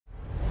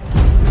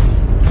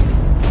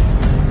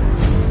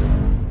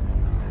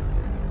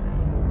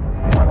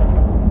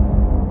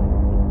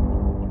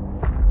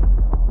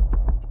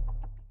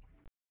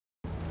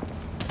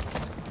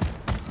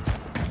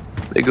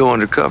they go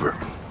undercover?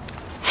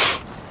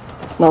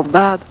 Not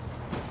bad.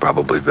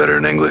 Probably better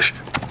in English.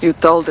 You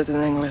told it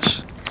in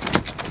English.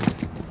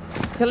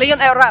 Chilean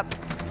Arab.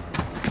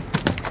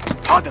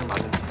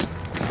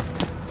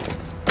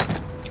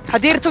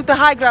 Hadir took the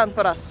high ground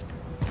for us.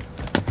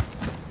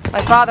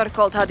 My father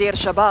called Hadir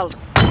Shabal,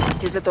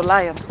 his little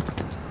lion.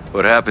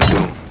 What happened to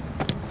him?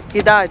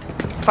 He died,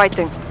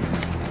 fighting.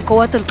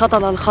 قوات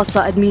القتلة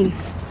الخاصة أدمين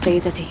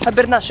سيدتي.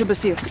 خبرنا شو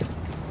بصير.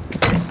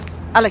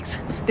 Alex,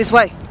 this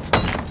way.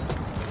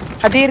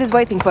 Hadir is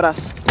waiting for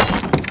us.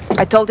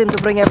 I told him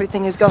to bring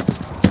everything he's got.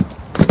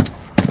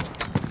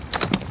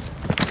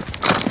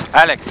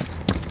 Alex,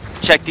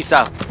 check this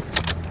out.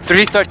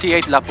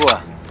 338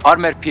 Lapua,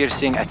 armor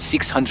piercing at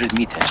 600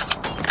 meters.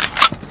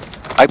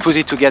 I put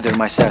it together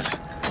myself.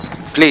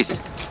 Please,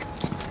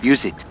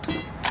 use it.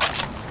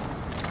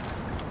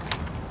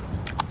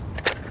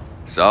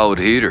 Solid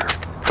heater.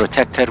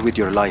 Protect her with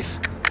your life.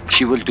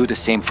 She will do the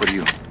same for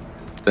you.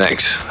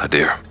 Thanks,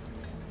 Hadir.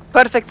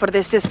 Perfect for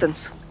this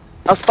distance.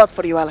 I'll spot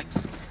for you,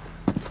 Alex.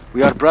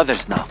 We are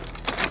brothers now.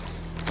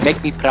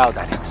 Make me proud,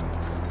 Alex.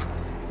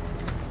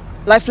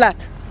 Lie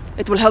flat.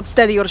 It will help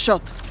steady your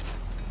shot.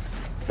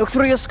 Look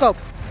through your scope.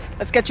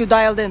 Let's get you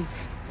dialed in.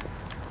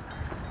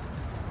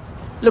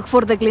 Look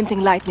for the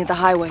glinting light near the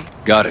highway.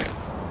 Got it.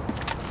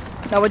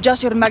 Now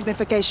adjust your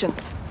magnification.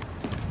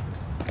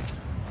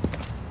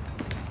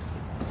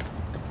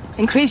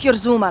 Increase your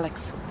zoom,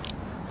 Alex.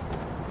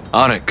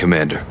 On it,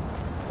 Commander.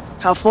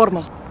 How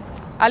formal.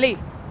 Ali,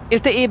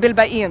 التقي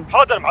بالباقيين.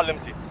 حاضر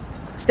معلمتي.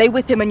 Stay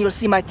with him and you'll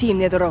see my team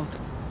near the road.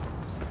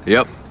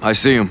 Yep, I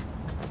see him.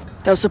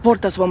 They'll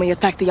support us when we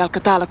attack the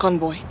Al-Qatala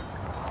convoy.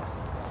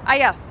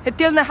 Aya,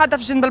 هتلنا حدا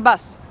في جنب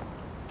الباص.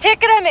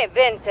 تكرمي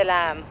بنت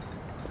العم.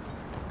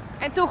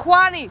 انتو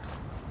اخواني.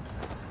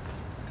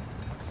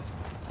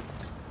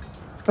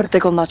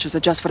 Vertical notches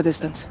adjust for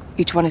distance.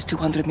 Each one is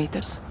 200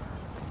 meters.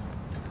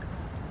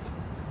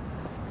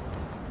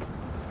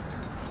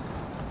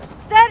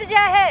 سر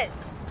جاهز.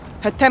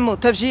 هتموا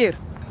تفجير.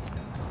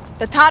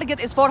 The target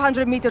is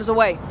 400 meters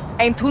away.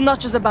 Aim 2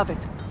 notches above it.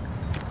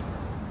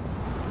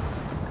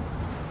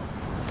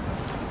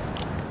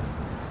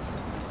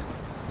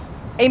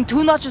 Aim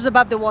 2 notches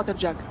above the water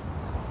jug.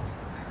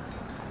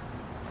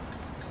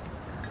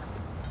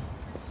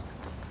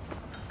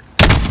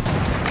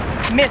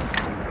 Miss.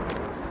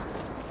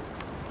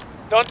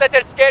 Don't let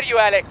her scare you,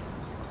 Alex.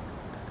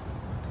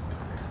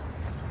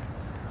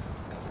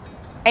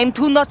 Aim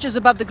 2 notches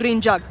above the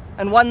green jug,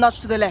 and 1 notch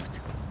to the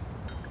left.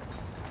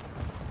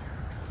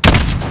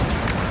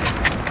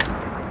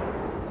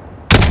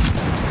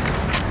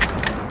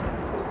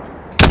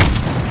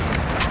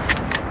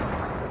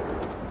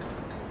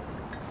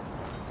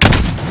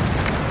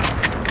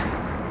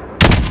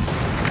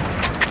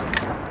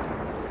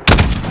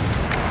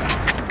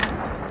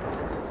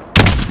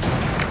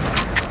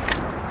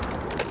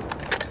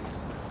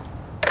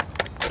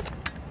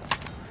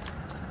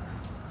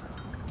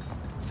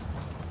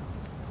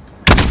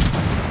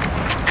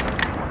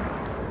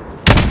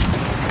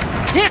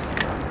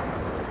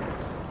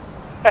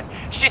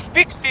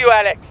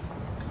 Alex.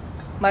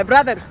 My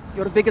brother,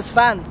 your biggest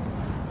fan.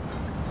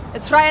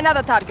 Let's try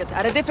another target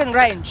at a different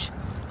range.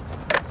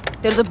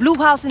 There's a blue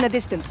house in the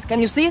distance. Can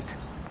you see it?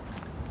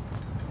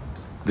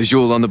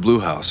 Visual on the blue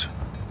house.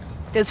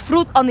 There's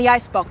fruit on the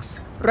icebox.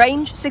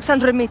 Range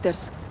 600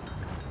 meters.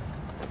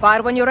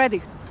 Fire when you're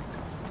ready.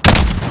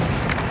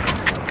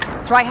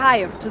 Try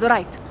higher, to the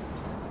right.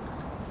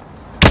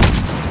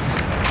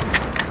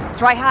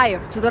 Try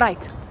higher, to the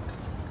right.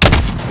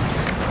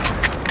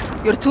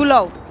 You're too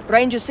low.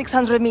 Range is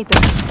 600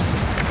 meters.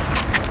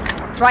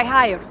 Try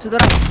higher, to the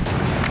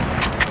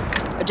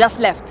right. Adjust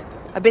left.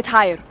 A bit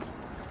higher.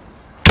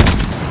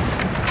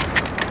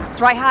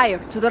 Try higher,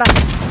 to the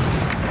right.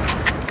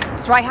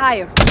 Try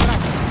higher, to the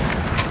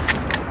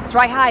right.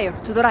 Try higher,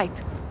 to the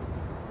right.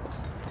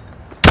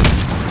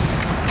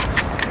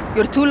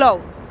 You're too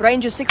low.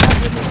 Range is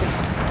 600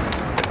 meters.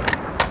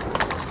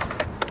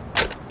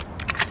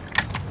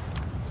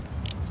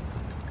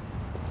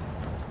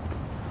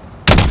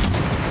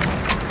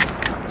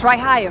 Try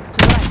higher, to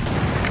the right.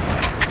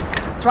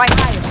 Try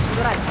higher, to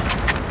the right.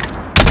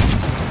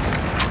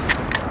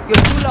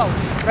 You're too low.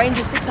 Range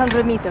is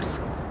 600 meters.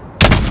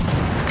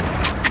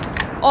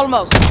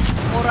 Almost.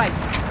 All right.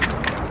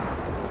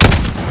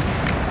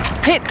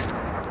 Hit!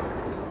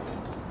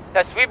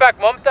 تسويبك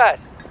ممتاز.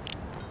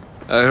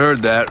 I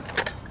heard that.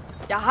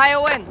 Yeah,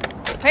 higher wind.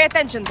 Pay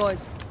attention,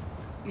 boys.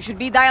 You should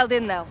be dialed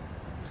in now.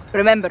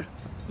 Remember,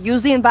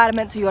 use the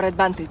environment to your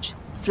advantage.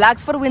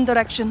 Flags for wind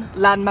direction,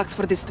 landmarks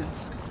for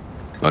distance.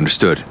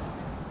 Understood.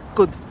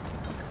 Good.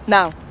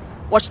 Now,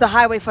 watch the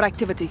highway for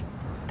activity.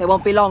 They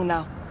won't be long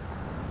now.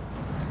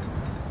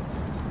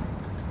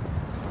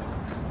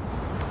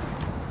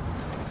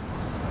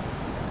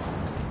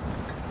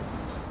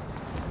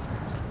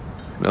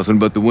 Nothing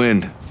but the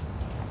wind.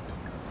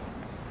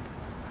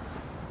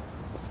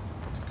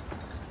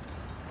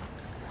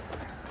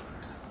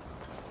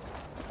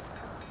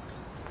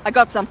 I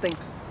got something.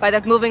 By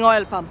that moving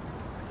oil pump.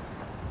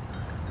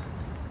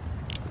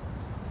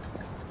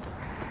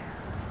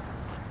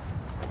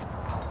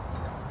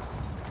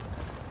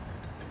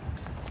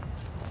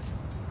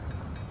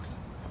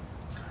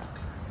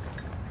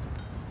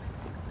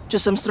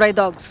 Just some stray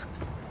dogs.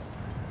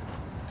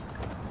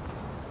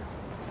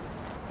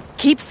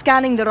 Keep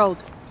scanning the road.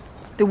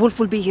 The wolf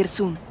will be here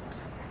soon.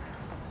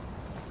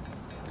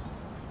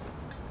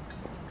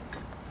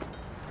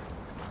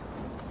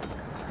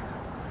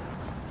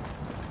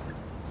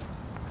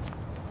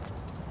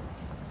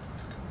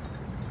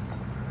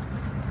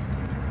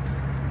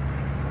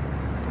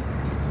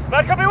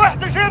 مركبي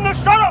وحدة جاي من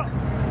الشرق.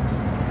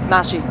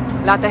 ماشي.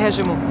 لا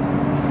تهاجموا.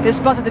 They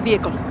spotted the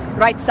vehicle.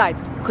 Right side.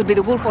 Could be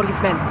the wolf or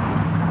his men.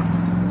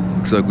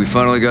 Looks like we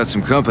finally got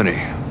some company.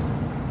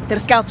 They're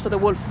scouts for the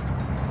wolf.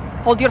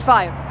 Hold your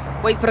fire.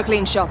 Wait for a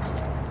clean shot.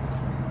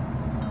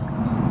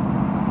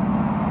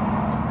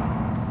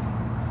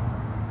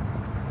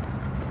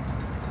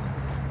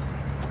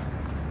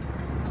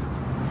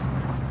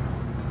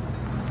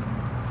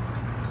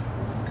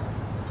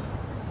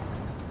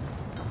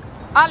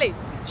 Ali,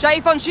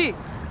 شايفون شي؟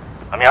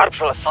 عم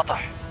يعربشوا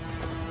للسطح.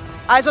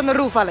 Eyes on the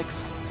roof,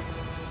 Alex.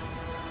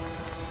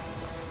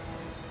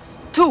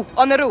 2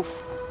 on the roof.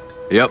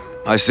 Yep,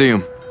 I see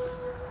him.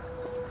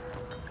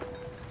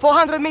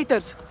 400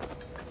 meters.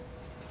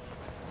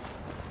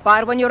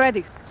 Fire when you're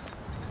ready.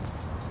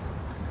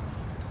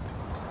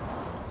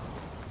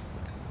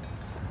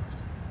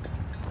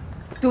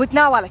 Do it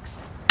now,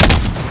 Alex.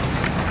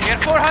 You're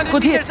 400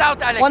 Good meters hit.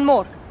 out, Alex. One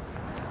more.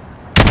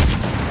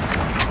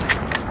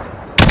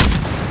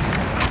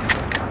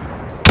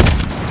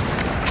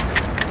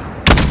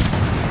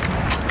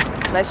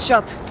 Nice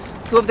shot.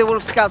 2 of the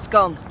wolf scouts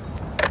gone.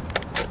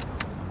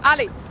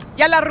 Ali,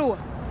 yalla rua.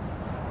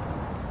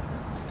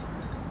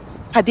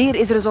 Hadir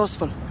is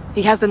resourceful.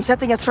 He has them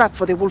setting a trap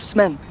for the wolf's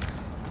men.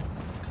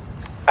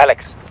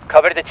 Alex,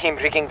 cover the team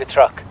rigging the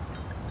truck.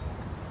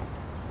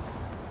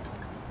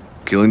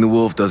 Killing the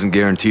wolf doesn't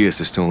guarantee us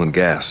the stolen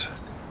gas.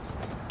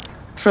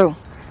 True.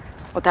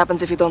 What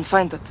happens if you don't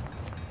find it?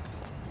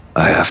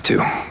 I have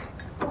to.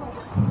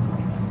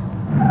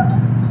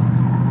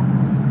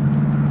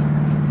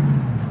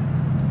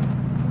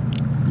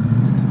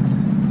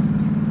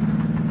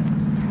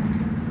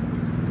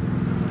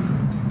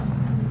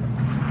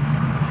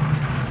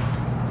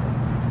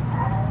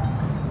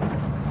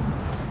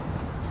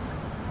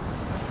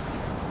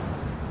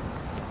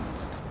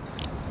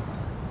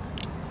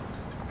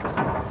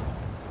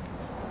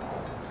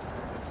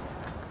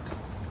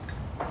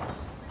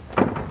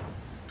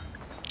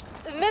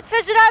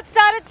 المتفجرات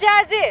صارت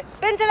جاهزة.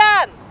 بنت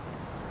العم.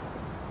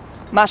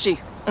 ماشي.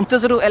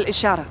 انتظروا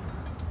الإشارة.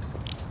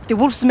 The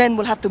wolf's men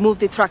will have to move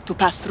the truck to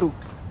pass through.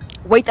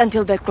 Wait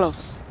until they're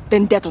close,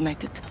 then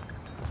detonate it.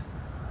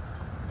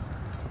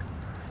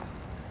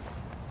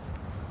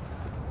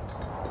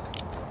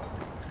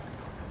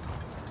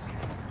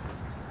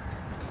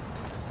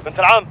 بنت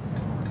العم،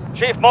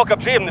 شايف موكب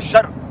جاي من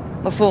الشرق.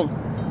 مفهوم.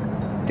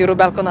 ديروا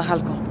بالكم على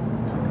حالكم.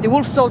 The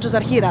wolf soldiers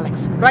are here,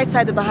 Alex. Right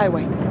side of the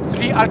highway.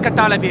 3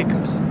 Alcatala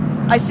vehicles.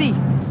 I see.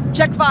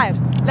 Check fire.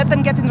 Let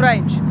them get in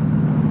range.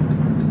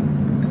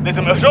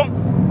 لازم نهجم؟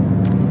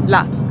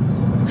 لا.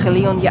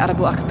 خليهم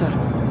يقربوا أكتر.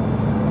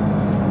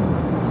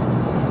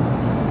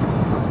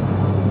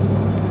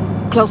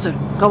 Closer.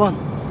 Go on.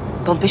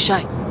 Don't be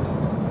shy.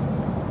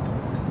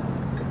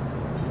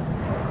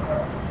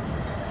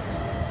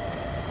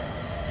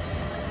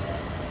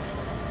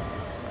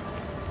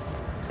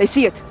 They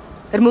see it.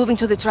 They're moving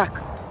to the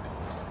truck.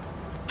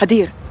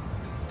 Hadir.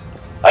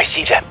 I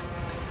see them.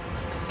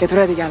 Get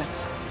ready,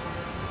 Alex.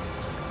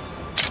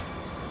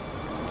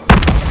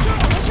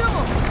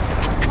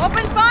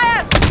 Open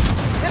fire!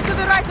 They're to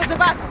the right of the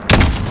bus.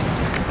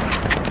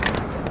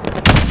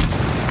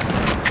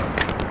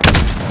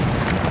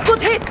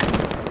 Good hit!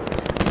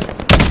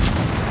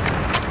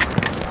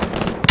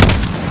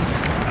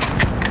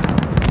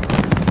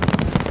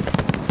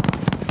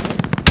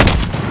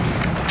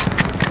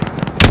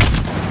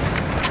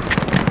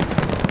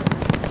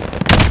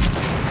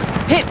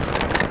 Hit!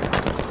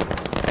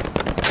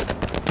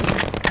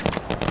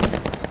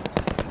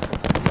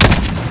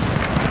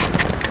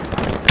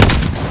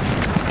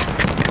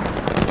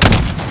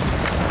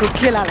 Good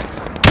kill, Alex.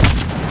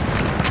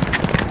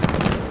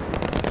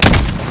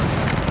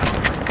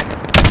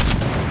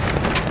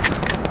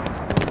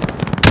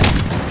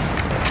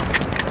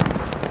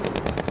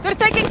 They're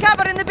taking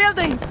cover in the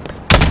buildings.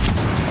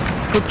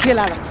 Good kill,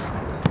 Alex.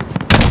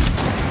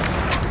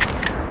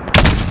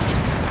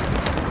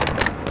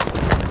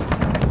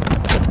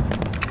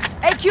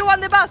 AQ on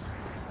the bus.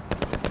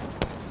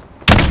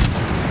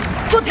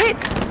 Good hit.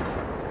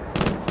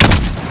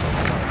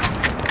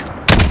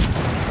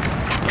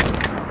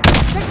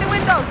 Check the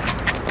windows.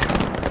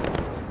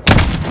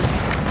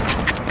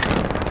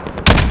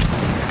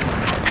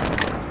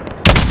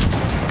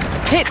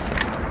 Hit.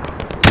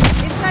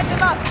 Inside the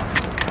bus.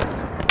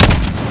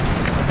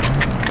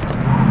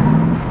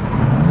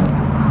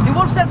 The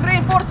wolf sent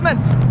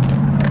reinforcements.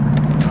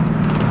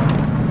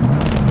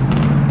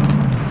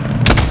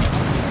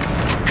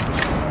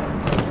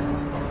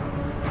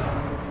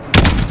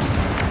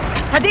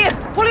 Hadir,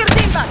 pull your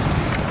team back.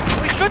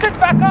 We shouldn't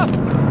back up.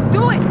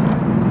 Do it.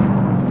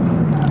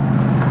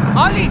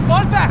 Ali,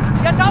 fall back!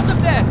 Get out of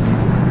there!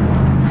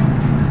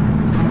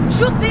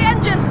 Shoot the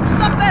engines!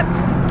 Stop them!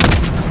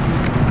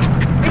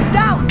 It's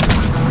down!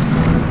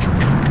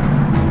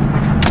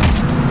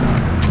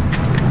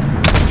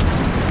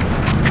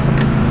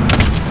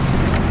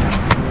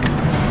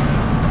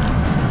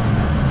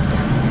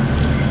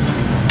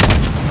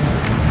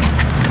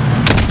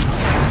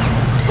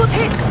 Good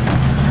hit!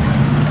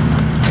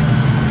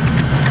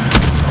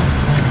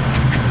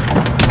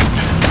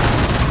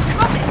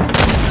 Got it!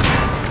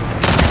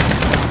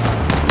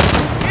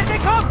 Here they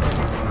come!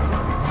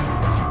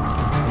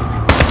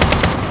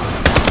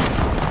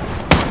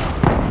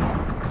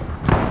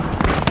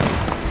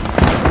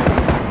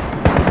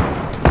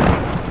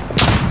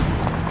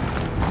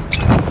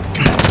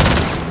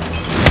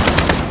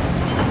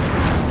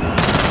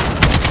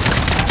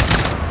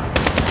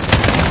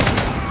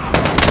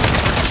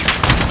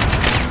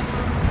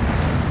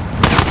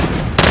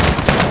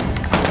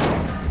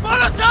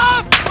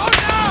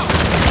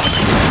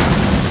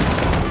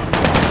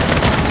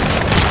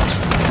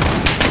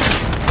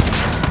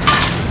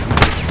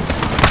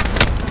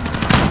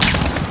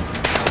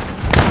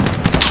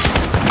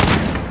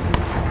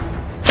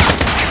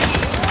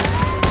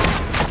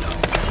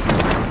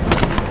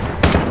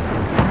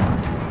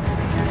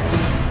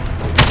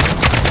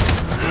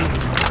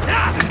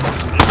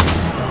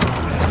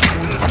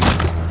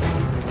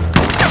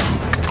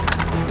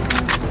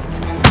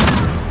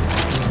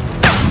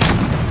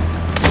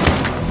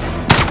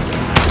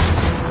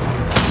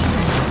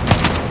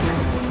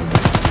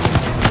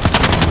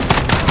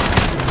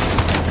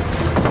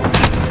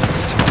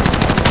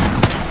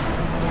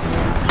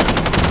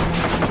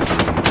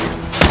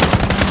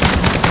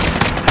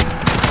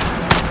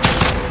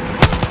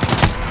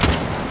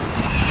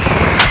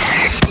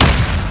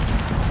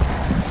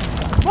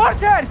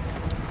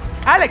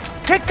 Alex,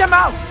 take them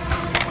out!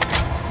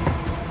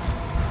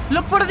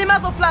 Look for the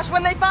muzzle flash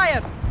when they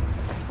fire!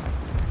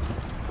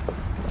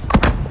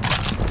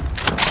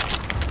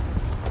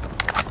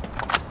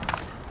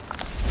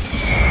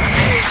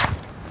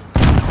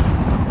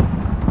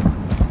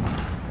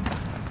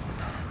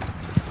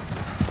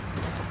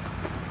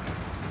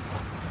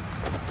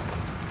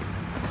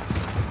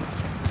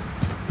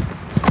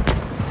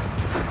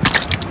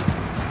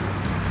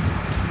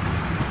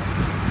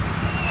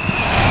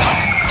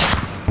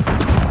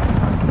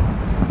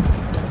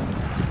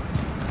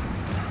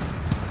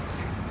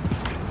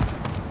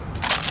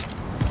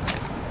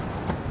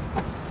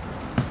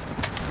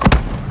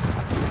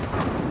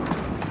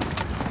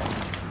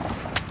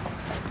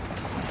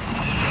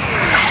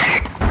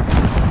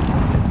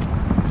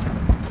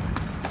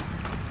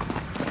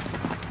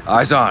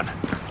 Eyes on.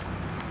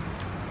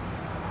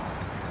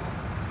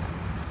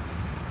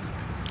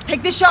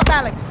 Take this shot,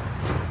 Alex.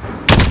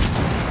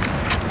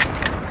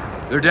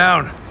 They're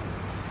down.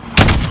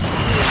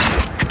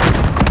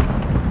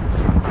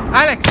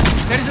 Alex,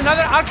 there is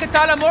another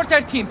Al-Qatala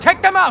mortar team.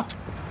 Take them out!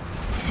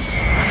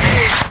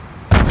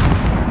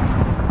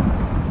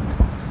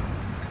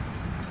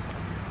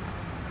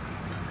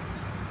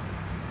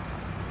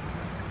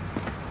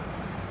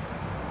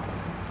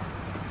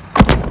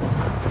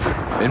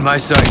 In my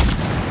sight.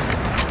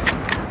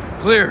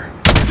 Clear.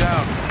 You're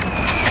down.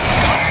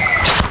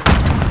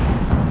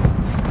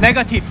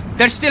 Negative.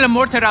 There's still a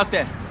mortar out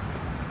there.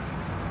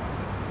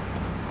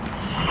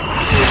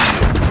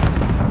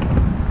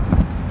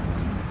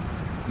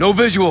 No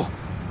visual.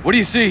 What do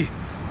you see?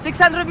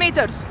 600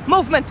 meters.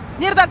 Movement.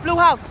 Near that blue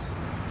house.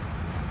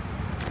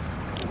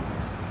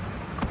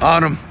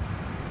 On them.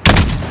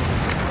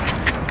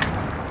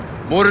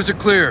 Mortars are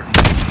clear.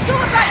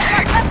 Suicide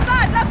truck! Left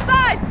side! Left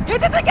side!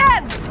 Hit it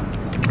again!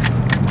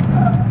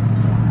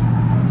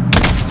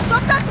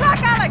 Stop that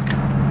truck, Alex!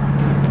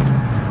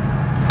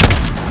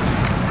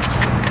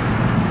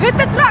 Hit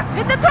the truck!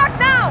 Hit the truck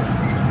now!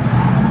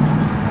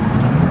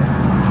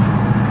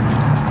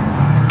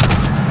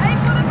 Aim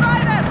for the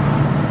driver!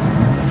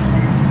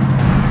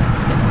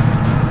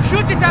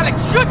 Shoot it, Alex!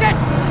 Shoot it!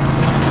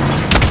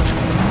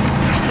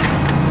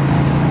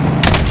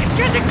 It's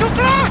getting too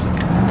close!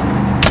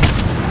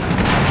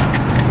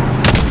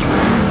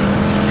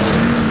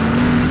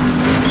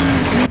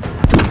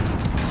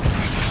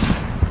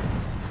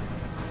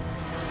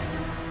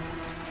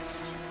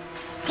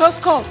 Close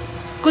call.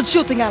 Good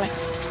shooting,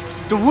 Alex.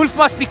 The wolf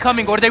must be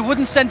coming, or they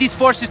wouldn't send these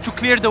forces to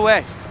clear the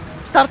way.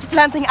 Start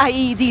planting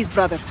IEDs,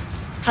 brother.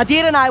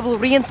 Hadir and I will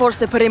reinforce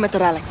the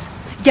perimeter, Alex.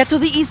 Get to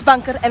the east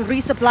bunker and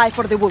resupply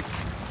for the wolf.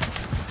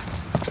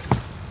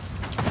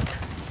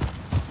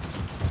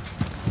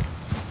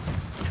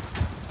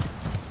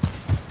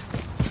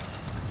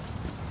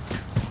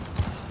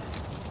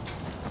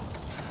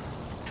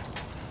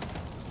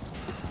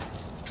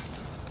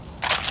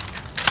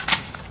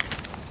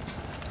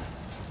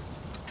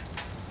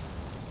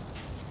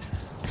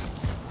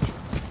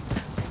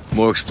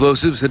 More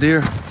explosives,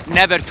 Hadir?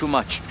 Never too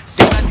much.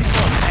 Same as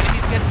before.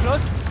 Enemies get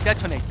close,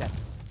 detonate them.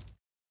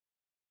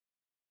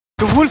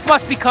 The wolf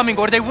must be coming,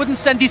 or they wouldn't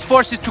send these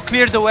forces to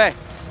clear the way.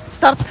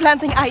 Start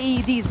planting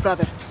IEDs,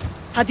 brother.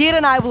 Hadir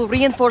and I will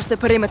reinforce the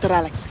perimeter,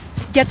 Alex.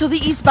 Get to the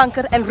east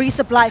bunker and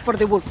resupply for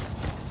the wolf.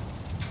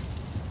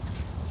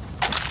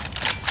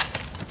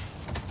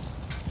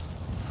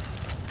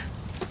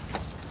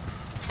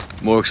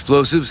 More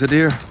explosives,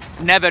 Hadir?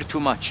 Never too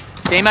much.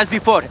 Same as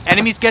before.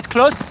 Enemies get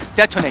close,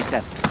 detonate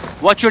them.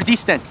 Watch your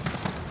distance.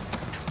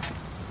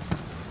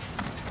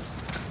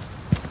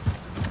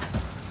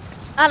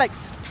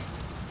 Alex,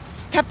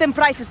 Captain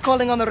Price is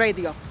calling on the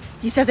radio.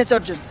 He says it's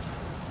urgent.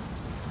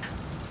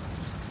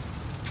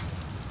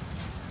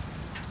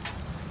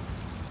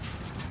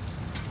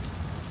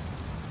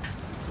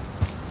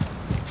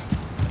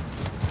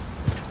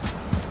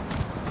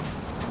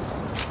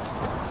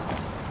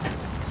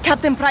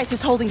 Captain Price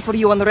is holding for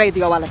you on the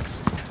radio,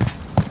 Alex.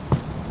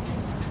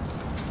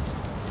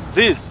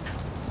 Please.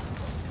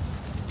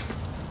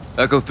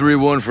 Echo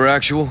 3-1 for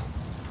actual.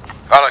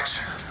 Alex,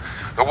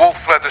 the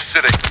wolf fled the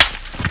city.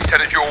 He's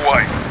headed your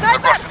way.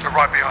 Sniper! The Russians are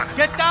right behind.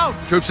 Get down!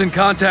 Troops in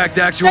contact,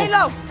 actual. Stay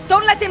low!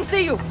 Don't let him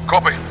see you!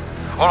 Copy.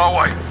 On our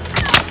way.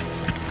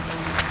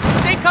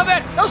 Stay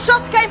covered! Those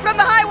shots came from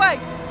the highway!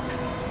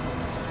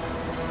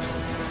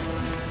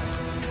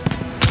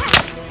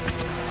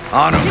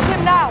 On him. Hit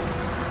him now!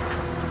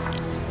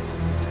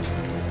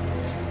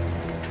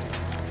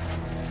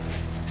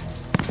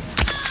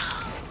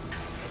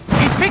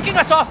 He's picking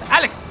us off!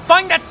 Alex,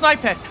 find that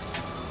sniper!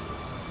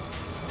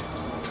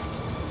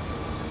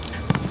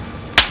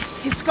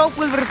 His scope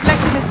will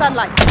reflect in the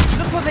sunlight.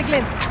 Look for the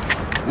glint.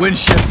 Wind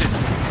shifted.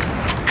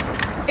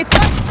 It's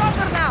much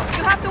stronger now.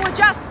 You'll have to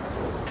adjust.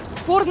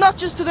 4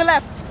 notches to the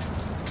left.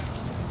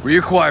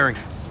 Reacquiring.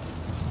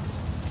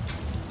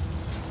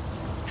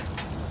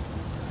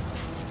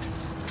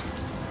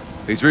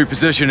 He's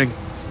repositioning.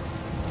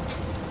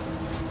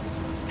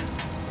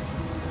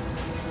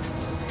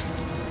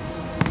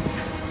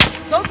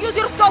 Don't use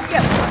your scope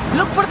yet.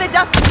 Look for the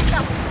dust to pick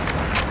up.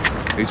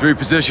 He's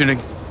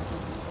repositioning.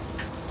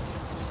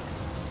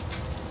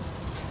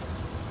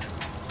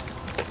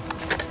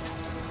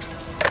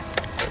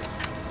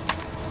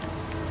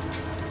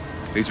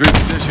 He's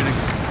repositioning.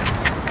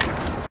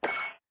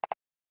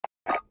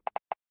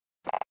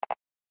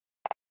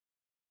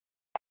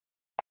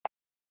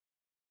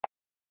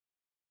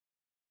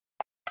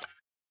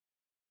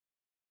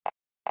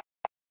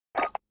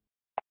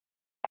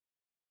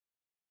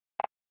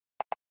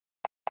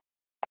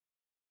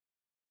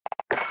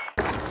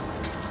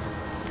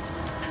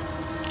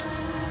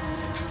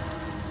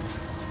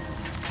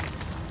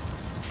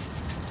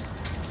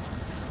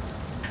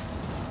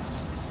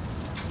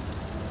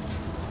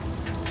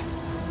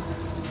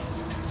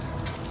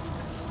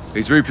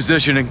 He's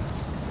repositioning.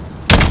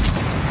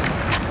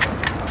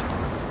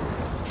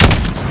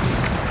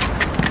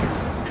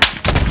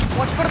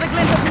 Watch for the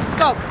glint of his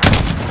scope.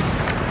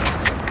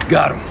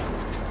 Got him.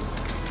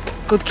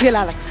 Good kill,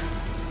 Alex.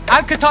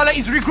 Al-Qatala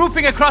is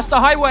regrouping across the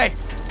highway.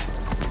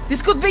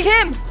 This could be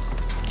him!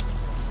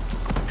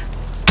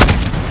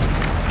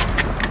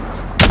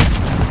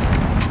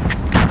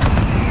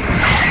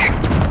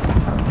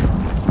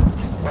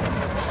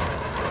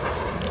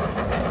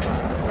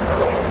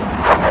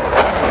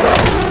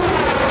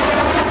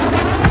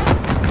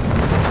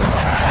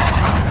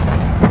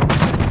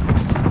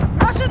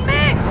 Russian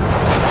mix!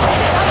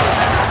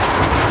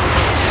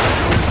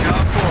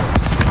 Job for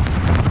us.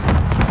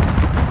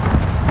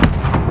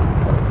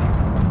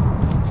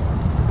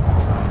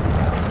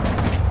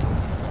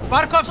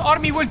 Barkov's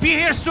army will be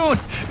here soon.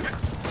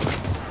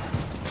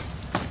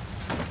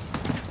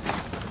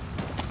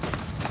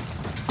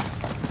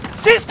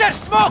 Sister,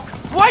 smoke!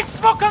 White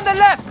smoke on the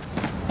left!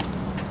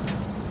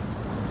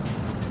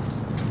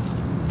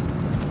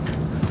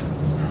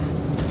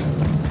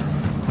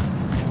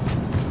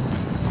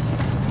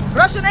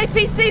 Russian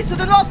APCs to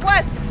the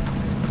northwest!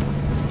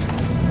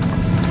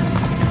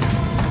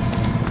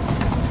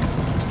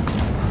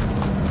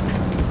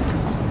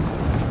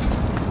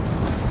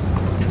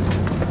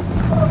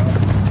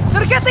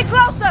 They're getting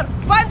closer!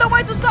 Find a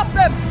way to stop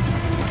them!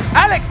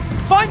 Alex,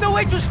 find a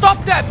way to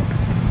stop them!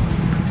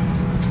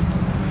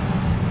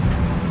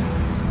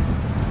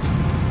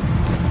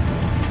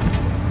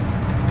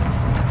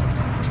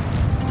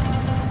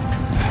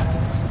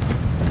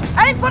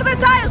 Aim for the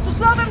tires to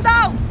slow them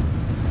down!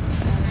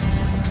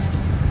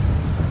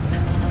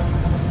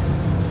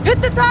 Hit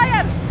the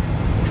tire!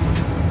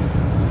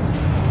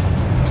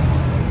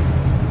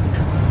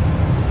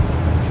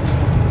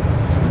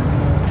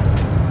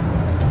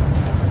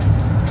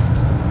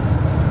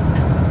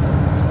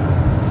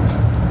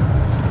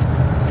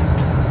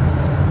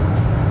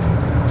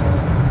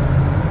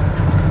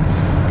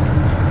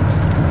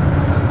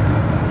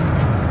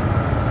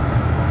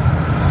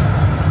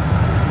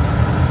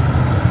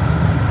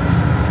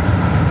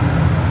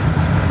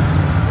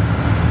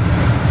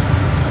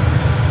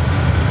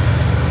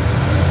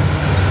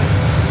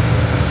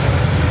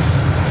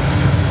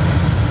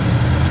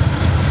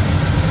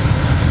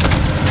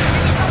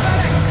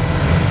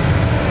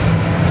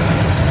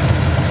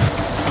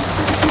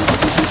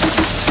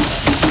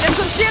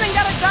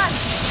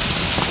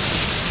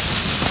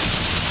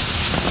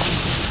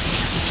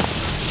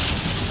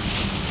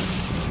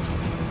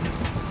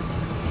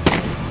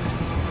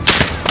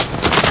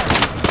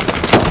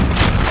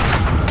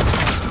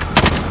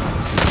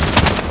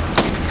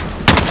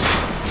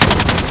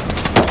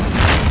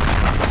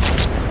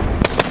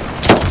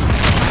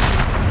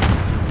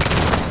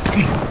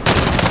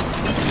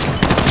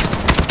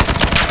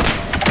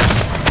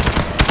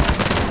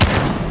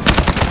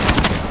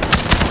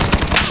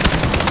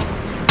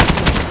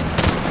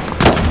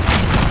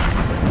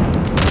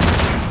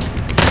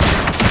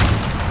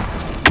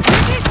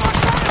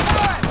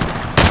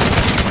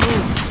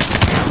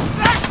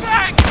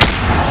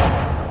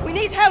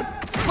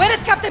 Where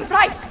is Captain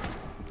Price?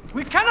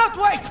 We cannot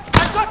wait!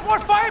 I've got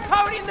more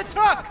firepower in the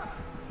truck!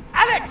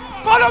 Alex,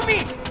 follow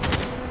me!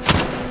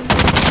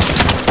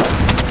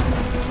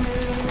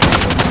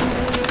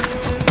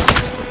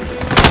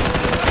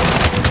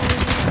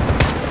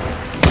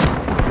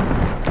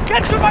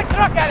 Get to my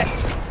truck, Alex!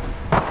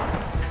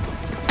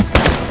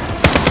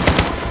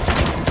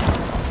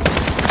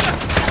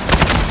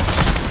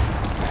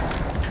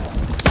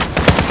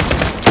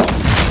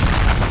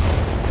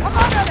 Come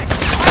on, Alex!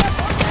 I have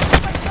already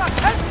my truck!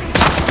 Help me!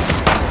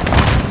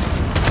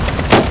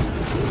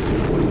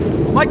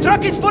 My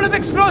truck is full of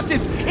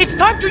explosives! It's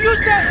time to use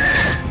them!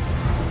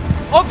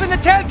 Open the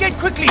tailgate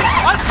quickly!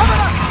 I'll cover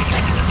us!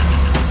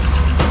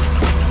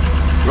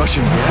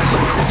 Russian gas?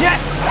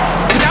 Yes!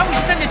 And now we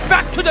send it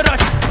back to the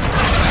Russians!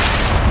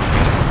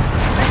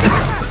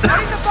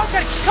 We're in the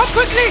bunker! Come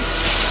quickly!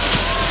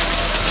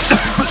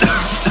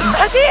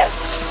 Hadir!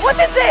 What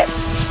is this?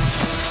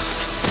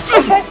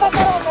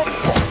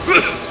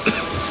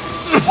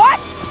 What?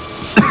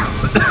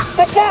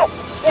 The gas!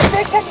 If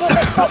they can use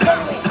it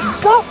properly!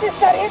 Go,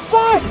 sister!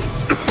 Inside!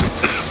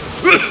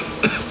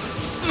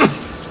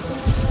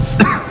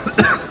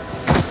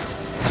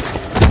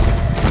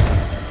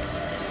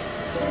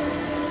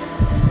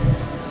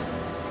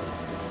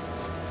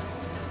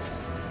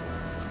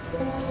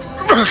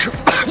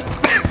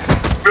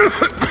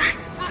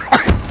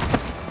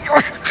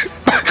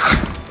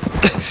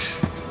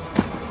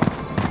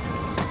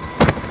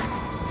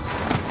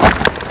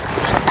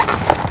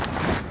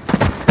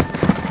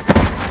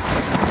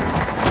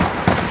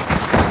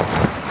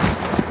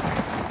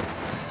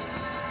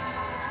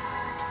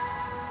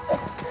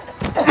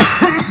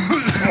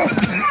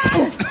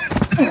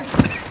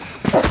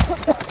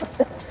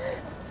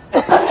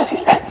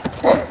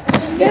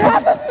 Get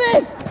off of me!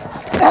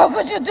 How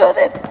could you do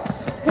this?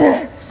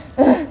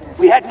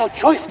 We had no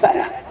choice,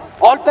 Farah.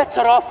 All bets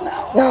are off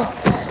now. No,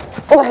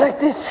 not like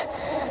this.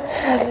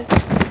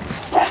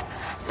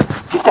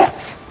 Sister.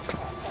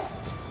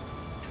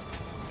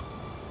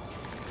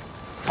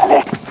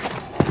 Alex.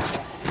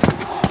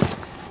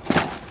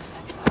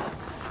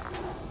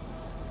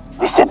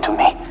 Listen to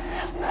me.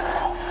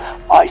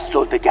 I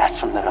stole the gas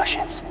from the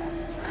Russians.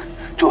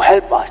 To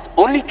help us.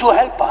 Only to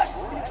help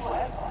us.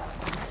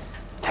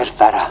 Tell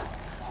Farah.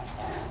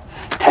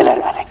 Tell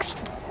her, Alex.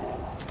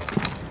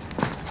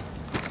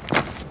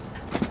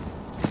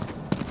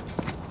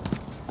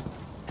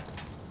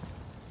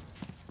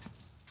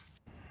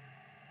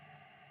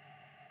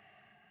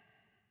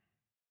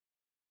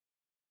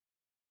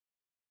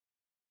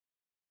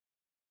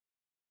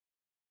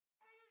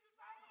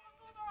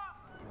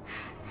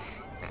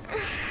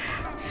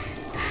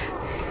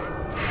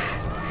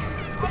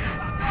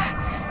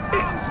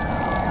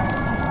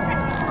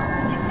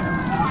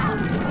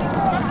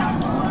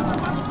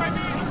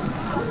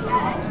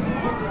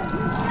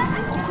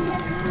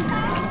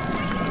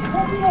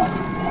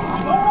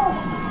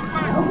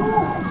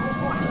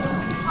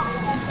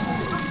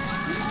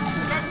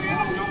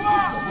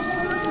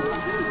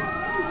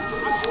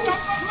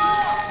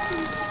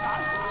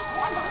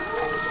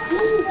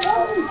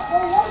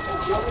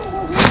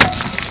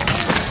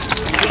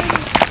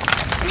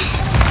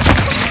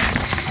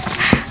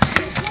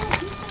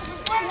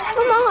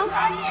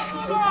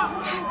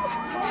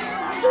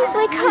 Please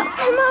wake up,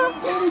 Mama.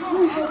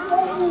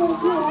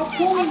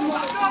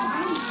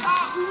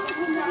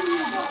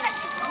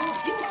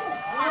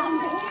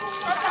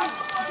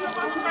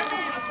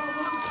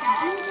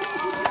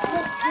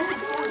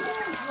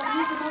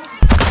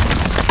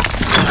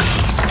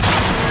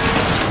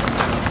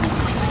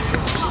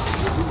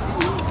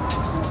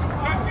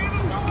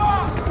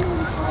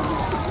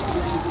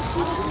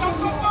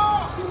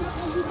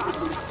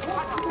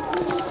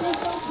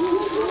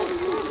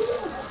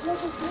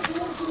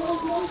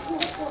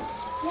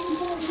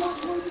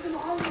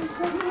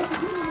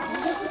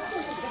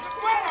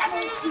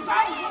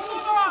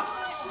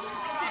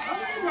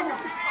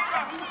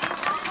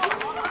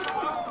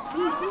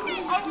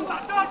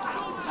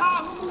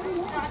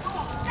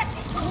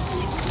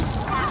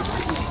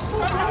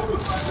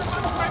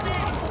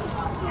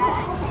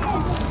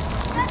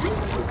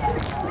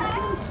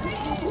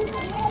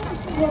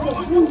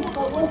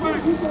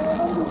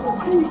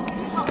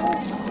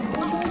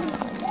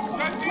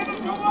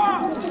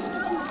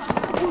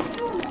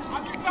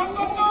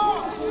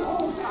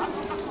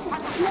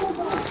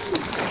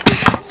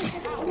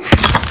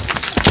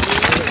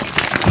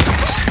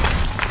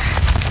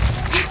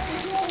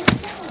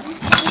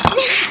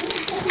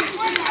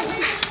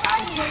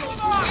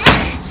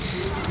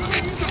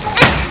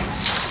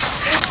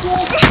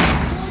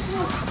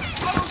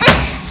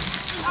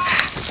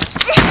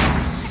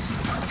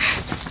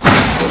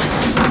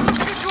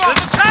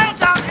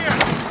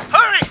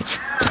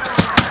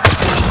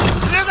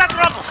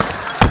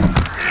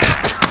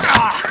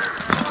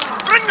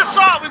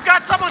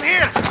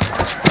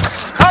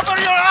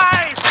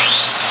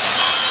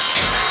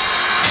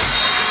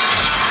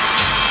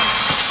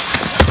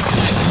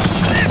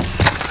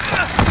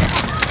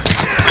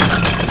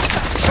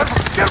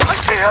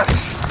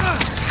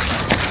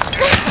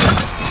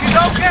 She's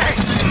okay!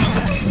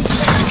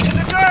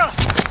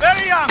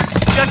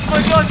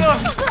 my God, no!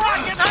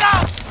 Get her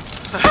out!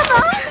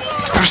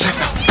 You're safe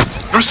now.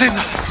 You're safe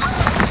now.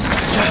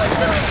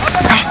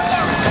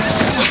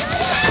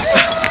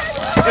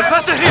 Get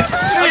faster here!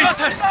 Please!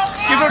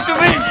 Give her to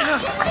me!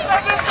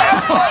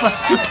 Oh, my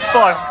sweet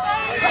boy.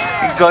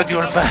 Thank God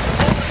you're back.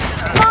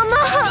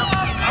 Mama!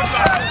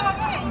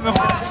 No!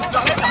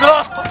 No!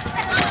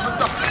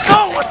 No!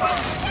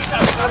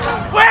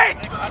 Wait!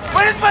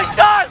 Where is my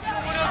son?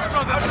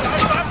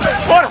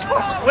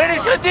 Where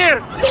is your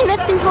dear? We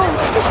left him home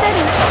to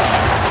study.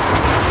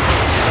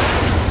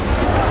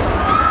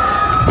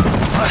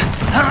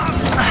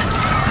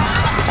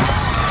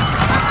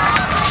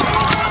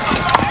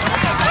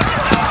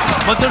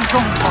 Mother,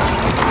 come.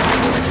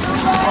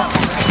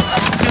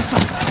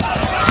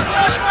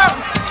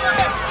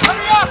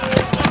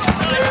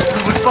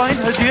 We will find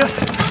her, dear,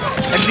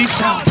 and leave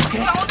town,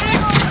 okay?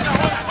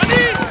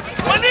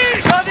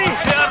 Shadi!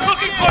 They are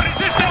looking for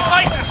resistance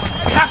fighters.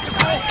 We have to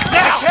go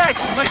now. Okay,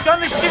 my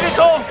son is still at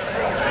home.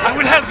 I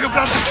will help you,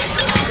 brother.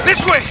 This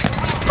way.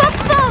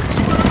 Papa!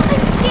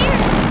 I'm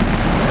scared.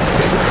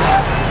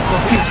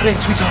 Don't be afraid,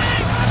 sweetheart.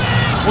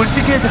 We're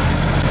together.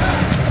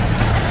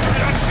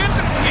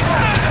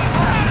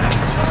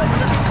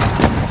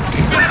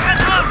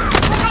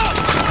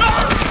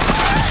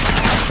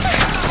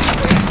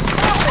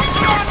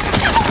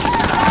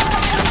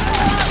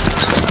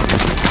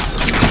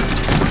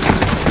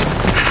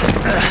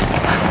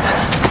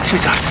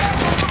 Sweetheart,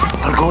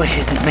 I'll go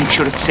ahead and make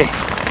sure it's safe.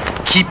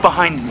 Keep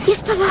behind me.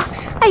 Yes, Papa.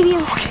 I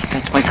will. Okay,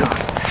 that's my girl.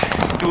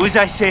 Do as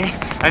I say,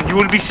 and you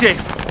will be safe.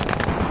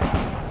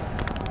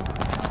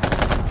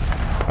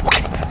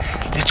 Okay,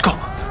 let's go.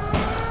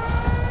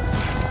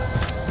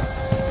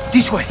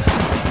 This way.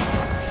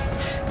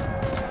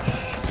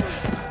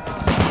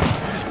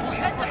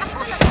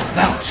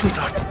 Now,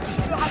 sweetheart,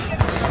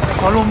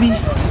 follow me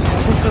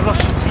with the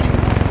Russians.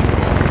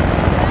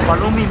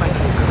 Follow me, my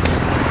little girl.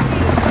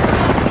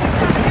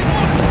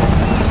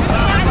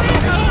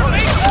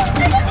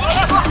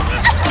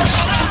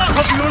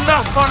 Cover your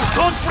mouth, Farah.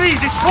 Don't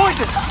breathe. It's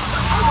poison.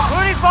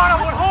 Hurry, Farah.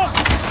 We're home.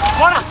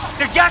 Farah,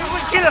 the gang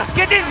will kill us.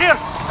 Get in here.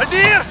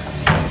 Adir!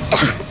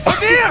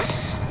 Adir!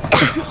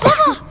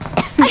 Papa!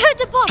 I heard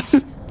the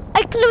bombs.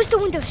 I closed the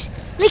windows,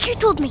 like you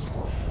told me.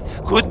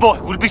 Good boy.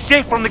 We'll be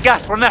safe from the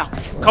gas for now.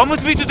 Come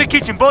with me to the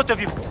kitchen, both of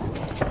you.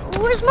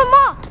 Where's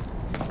Mama?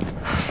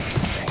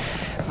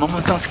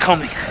 Mama's not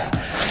coming.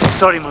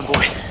 Sorry, my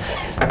boy.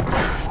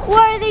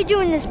 Why are they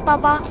doing this,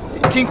 Papa?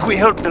 I think we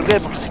helped the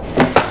rebels.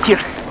 Here,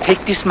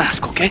 take this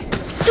mask, okay?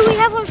 Do we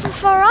have one for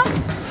Farah?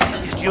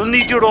 Yes, you'll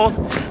need your own.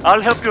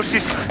 I'll help your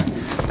sister.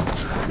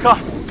 Come.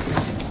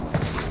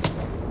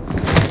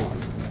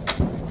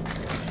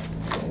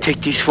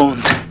 Take these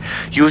phones.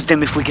 Use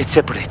them if we get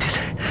separated.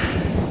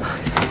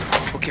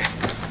 Okay.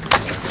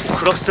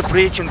 Cross the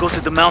bridge and go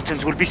to the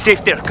mountains. We'll be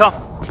safe there. Come.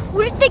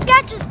 Where did they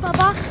catch us,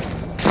 Papa?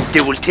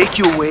 They will take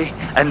you away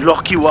and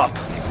lock you up.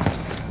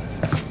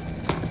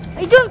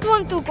 I don't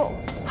want to go.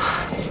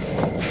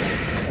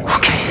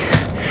 Okay.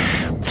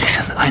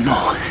 Listen, I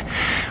know.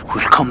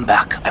 We'll come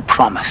back, I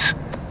promise.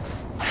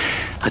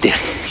 Adir,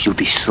 you'll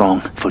be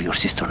strong for your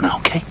sister now,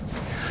 okay?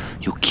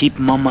 You keep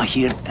Mama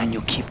here and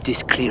you keep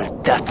this clear.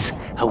 That's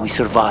how we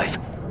survive.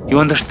 You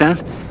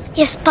understand?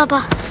 Yes,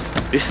 Papa.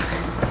 Listen,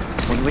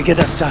 when we get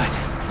outside,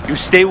 you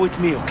stay with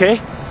me, okay?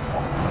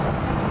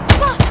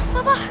 Papa!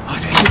 Papa! Oh,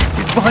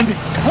 get behind me.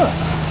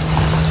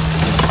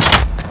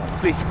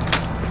 Please.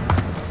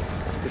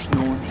 There's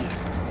no one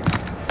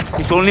here.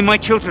 It's only my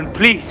children,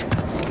 please.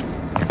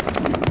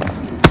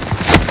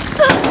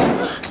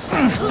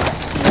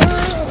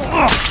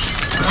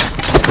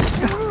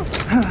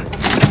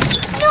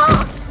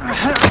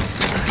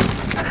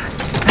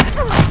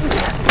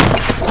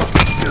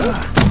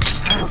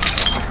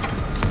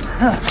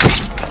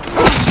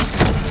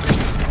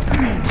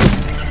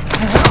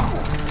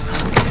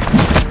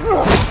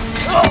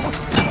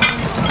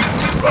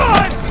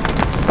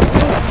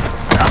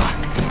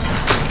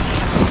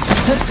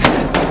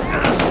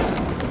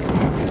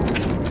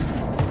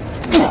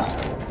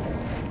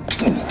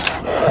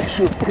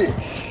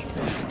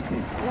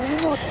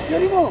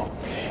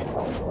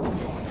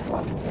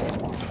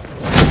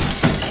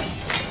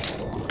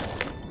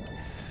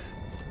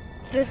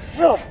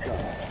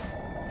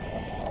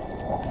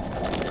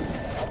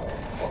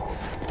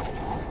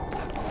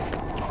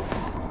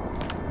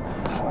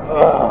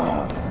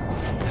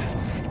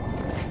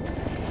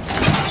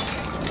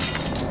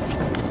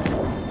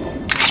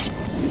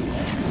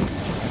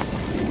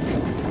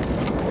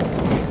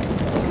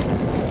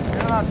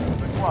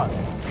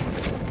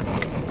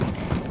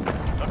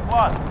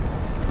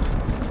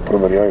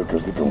 Проверяю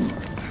каждый дом.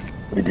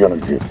 Ребенок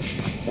здесь.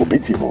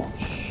 Убить его?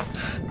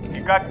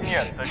 Никак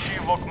нет. Тащи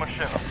его к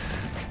машинам.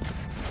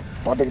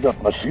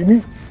 Подогнать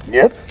машины?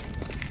 Нет?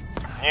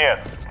 Нет.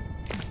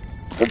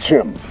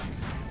 Зачем?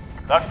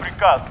 Так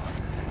приказано.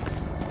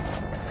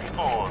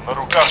 Что, на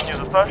руках не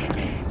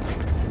затащишь?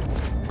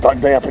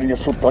 Тогда я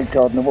принесу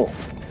только одного.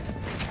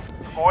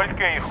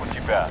 Сколько их у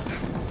тебя?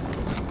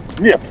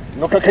 Нет,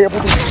 но как я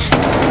буду...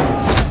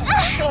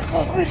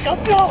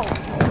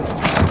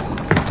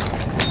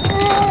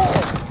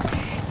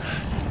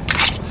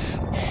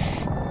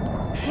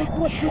 Look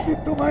what you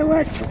did to my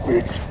legs, you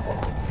bitch!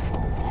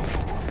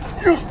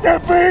 You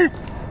stabbed me!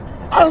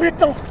 A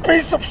little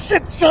piece of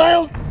shit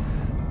child!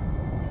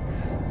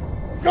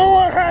 Go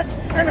ahead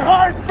and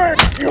hide me,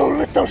 you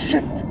little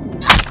shit!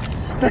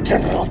 The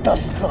general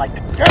doesn't like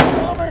get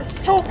over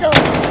sugar!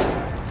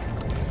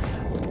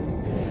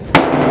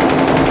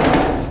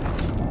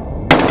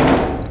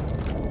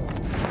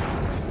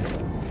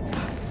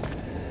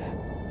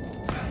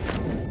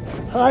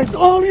 Hide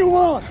all you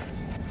want!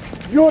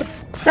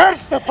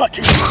 There's the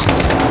fucking...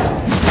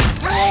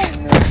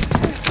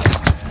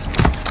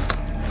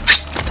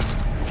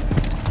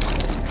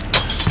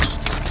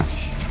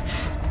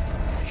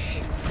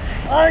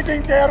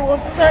 Hiding there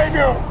won't save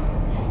you!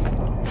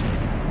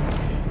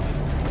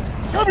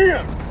 Come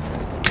here!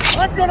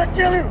 I'm gonna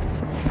kill you!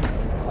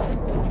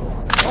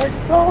 I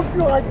told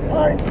you I'd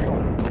find you!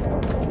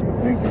 You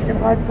think you can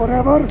hide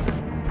forever?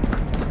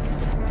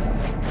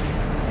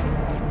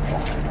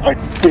 I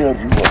dare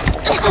you!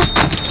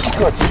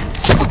 God, you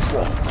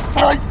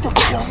tried to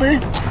kill me!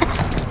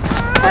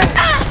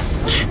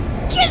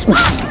 Kill him!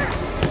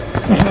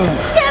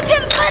 Stab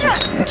him, Farah!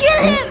 Kill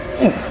him!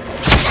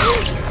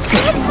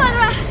 Kill him,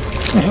 Farah!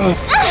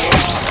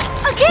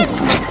 Again,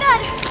 sister!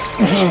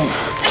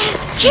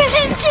 Kill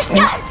him,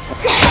 sister!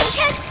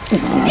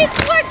 It's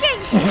working!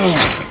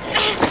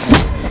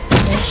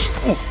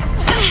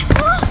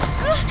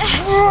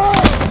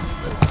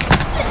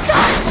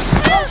 Sister!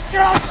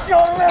 Just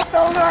your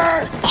little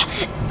man!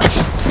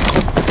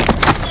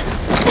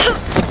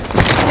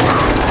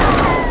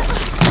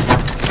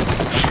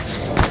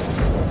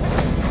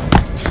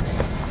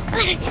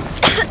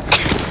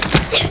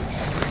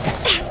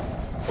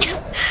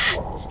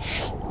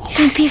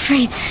 Don't be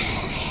afraid.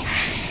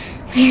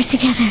 We're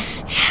together.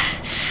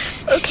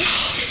 Okay.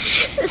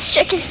 Let's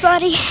check his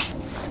body.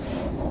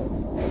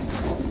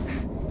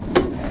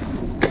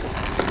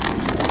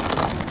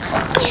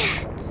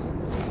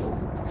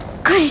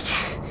 Good.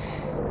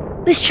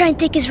 Let's try and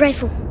take his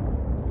rifle.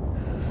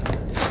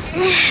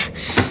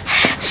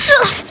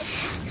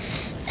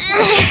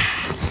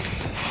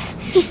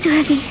 He's too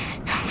heavy.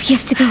 We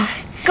have to go.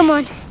 Come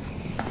on.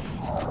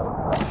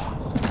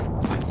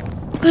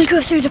 We'll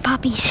go through the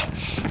poppies.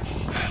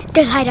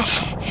 They'll hide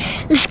us.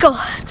 Let's go.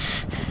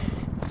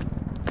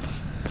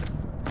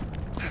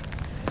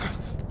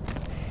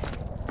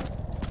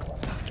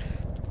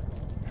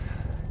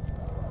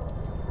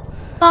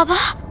 Baba?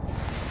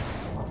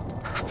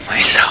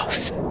 My love.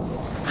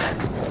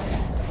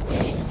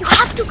 You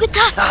have to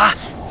get up.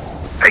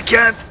 I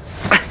can't.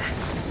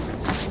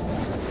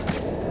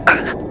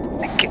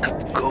 I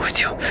can't go with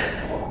you.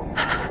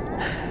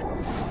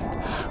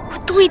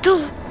 What do we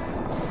do?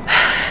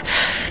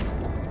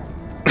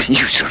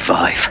 You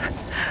survive.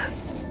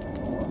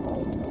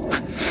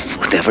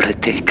 Whatever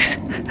it takes.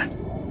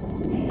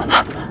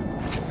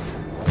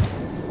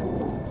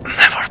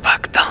 Never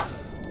back down.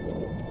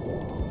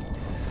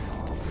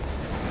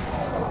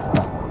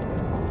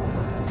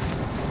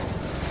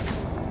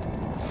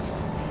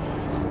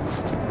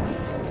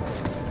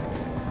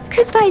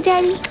 Goodbye,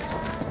 Daddy.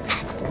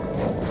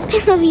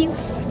 I love you.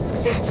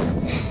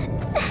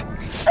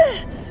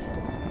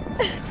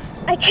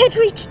 I can't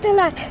reach the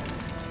ladder.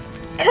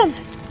 Come,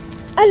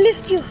 I'll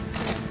lift you.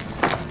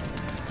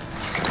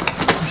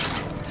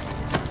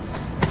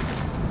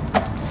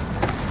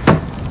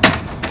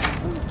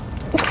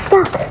 It's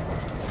stuck.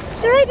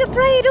 Try to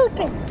pry it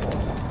open.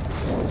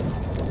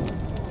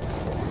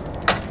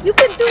 You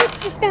can do it,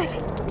 sister.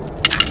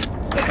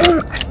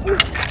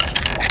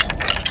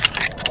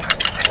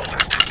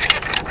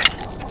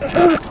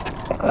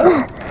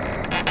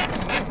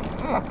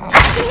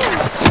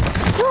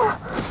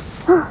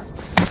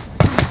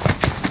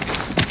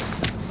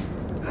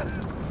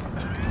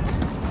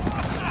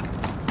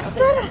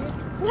 Farah,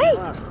 wait!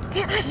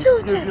 There are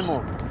soldiers!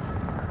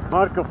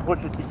 Марков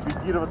хочет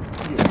ликвидировать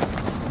всех.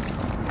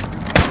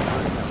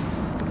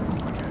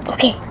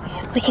 Okay,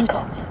 we can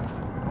go.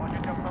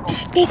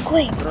 Just stay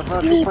quiet.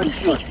 We'll be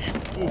safe.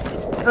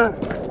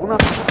 У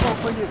нас попал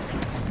поездки.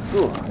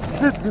 Что?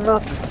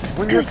 G-12,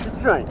 мы не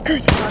отвечаем.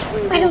 Good.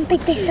 I don't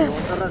think they saw.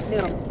 Он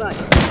размером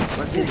станет.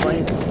 Возьми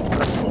двоих,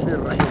 расширь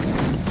район.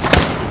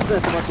 С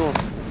этого дома.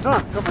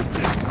 Да,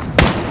 командир.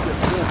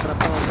 Все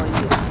пропал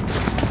поездки.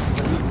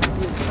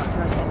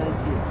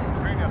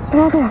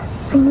 Brother,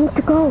 we need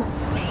to go.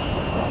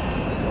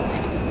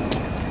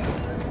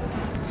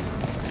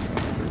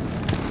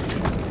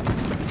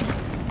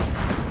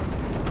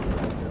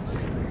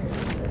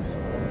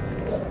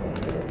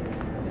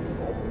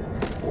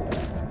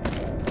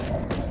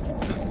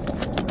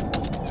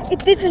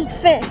 It isn't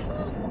fair.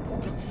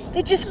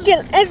 They just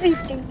kill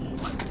everything.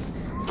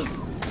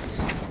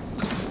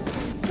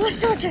 More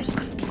soldiers.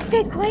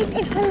 Stay quiet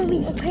and follow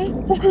me, okay?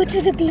 We'll go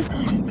to the blue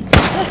car.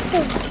 Cross the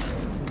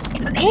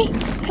road. Okay?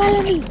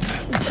 Follow me.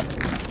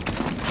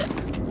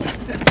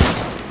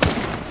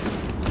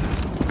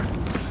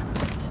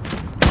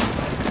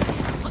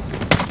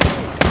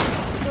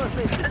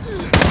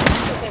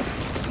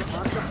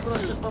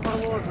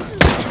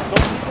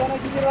 Она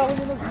генералу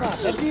не нужна.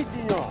 Добейте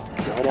ее.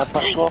 Говорят,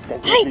 парковка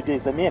здесь людей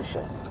за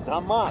меньше.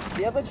 Дома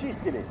все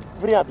зачистили.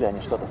 Вряд ли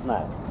они что-то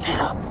знают.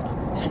 Тихо.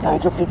 Сюда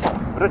идет Виктор.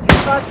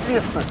 Прочитать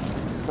местность.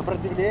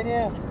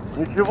 Сопротивление.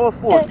 Ничего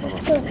сложного.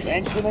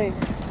 Женщины,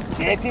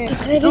 дети,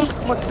 идут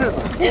в машину.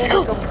 Let's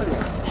go.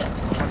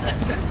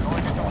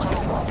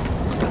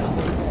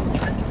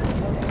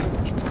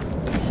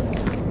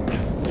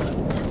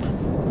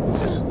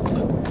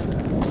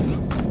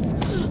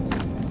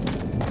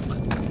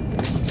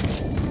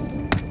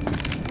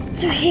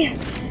 They're here.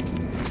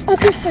 I'll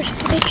go first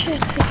to make sure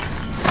it's safe.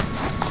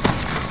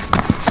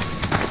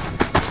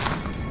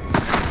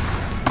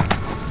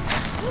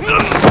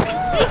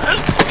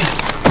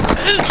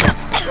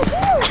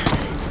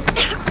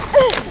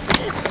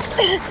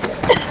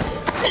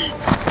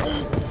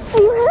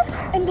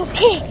 I'm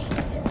okay.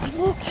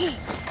 I'm okay.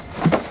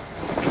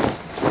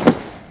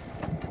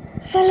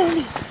 Follow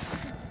me.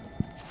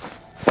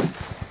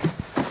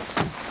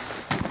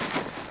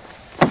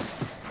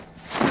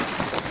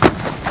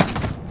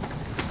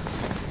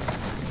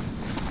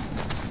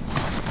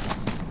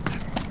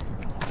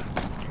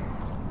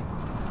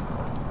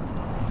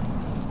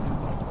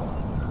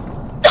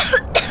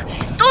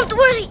 Don't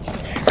worry.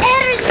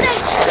 Air is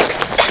safe.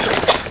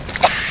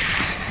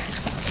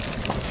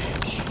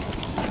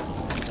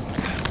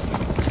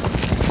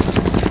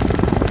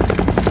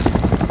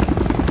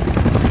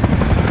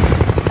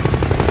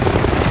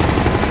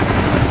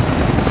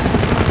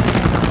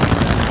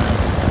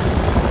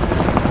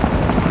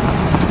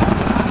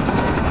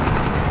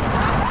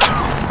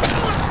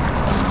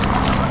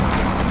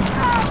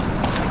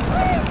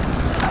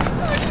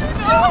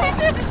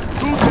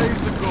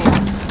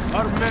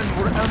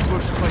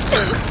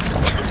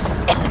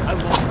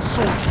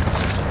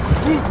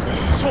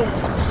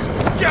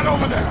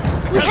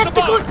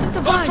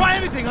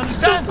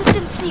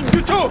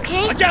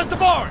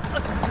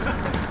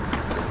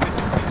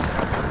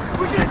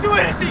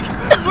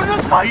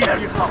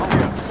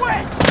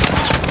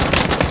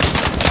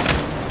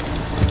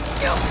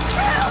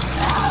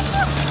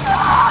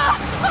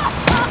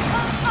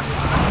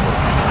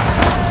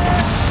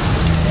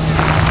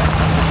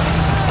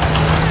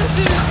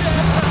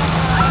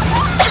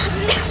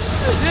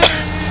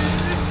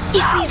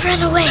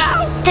 Run away.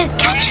 They'll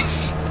catch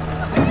us.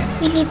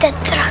 We need that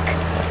truck.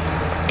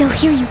 They'll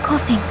hear you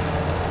coughing.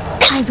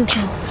 I will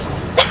go.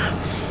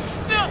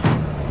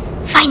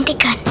 Find the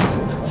gun.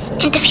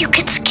 And if you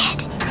get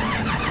scared,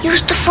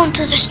 use the phone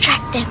to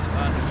distract them.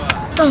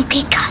 Don't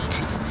get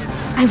caught.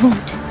 I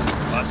won't.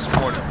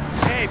 Посмотрим.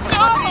 Эй,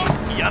 посмотри!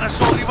 Я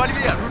нашел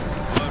револьвер!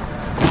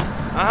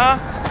 Ага.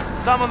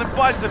 Сам он и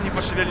пальцем не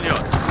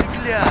пошевельнет.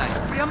 Ты глянь,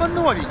 прямо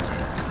новенький.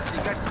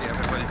 Фига тебе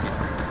револьвер.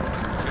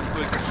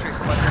 Только 6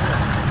 патронов.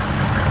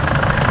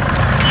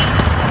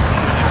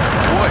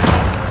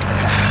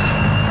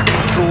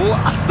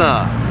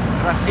 Классно!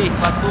 Трофей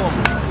по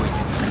дому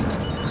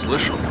какой-нибудь.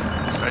 Слышал?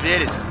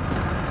 Проверить?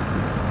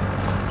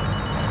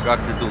 Как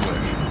ты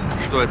думаешь,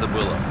 что это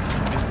было?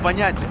 Без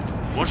понятия.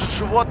 Может,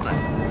 животное?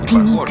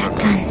 Похоже.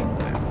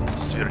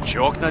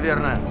 Сверчок,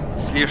 наверное.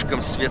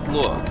 Слишком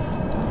светло.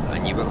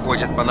 Они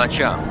выходят по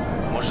ночам.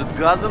 Может,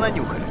 газа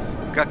нанюхались?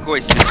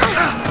 Какой светло?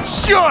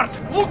 Черт!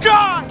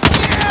 Лука!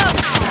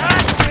 Нет!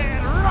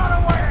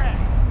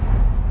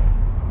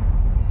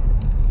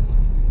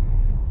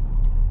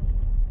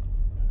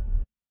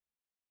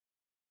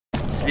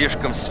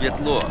 Слишком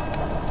светло.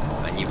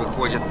 Они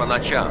выходят по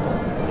ночам.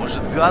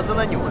 Может, газа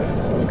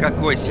нанюхались?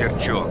 Какой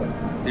сверчок?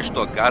 Ты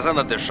что, газа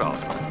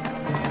надышался?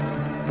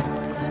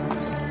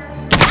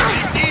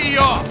 Найди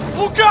ее!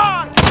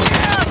 Лука!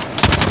 Нет!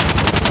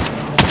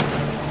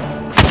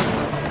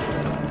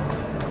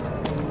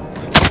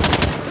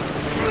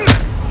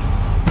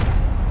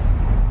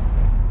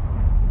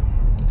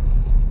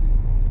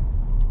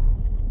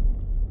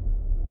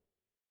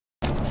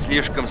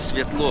 Слишком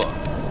светло.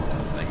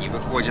 Они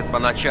выходят по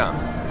ночам.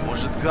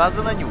 Может,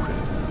 газа нанюхались?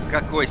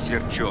 Какой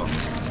сверчок?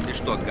 Ты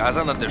что,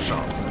 газа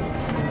надышался?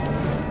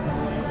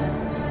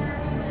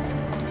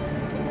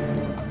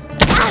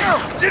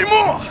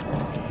 Дерьмо!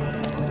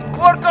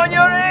 Work on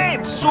your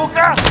aim,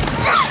 сука!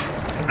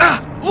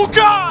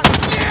 Лука!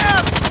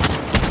 Нет!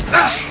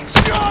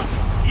 Черт!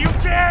 You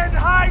can't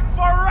hide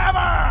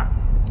forever!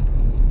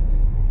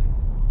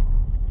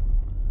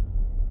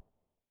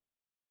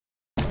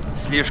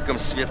 Слишком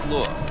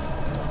светло.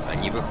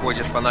 Они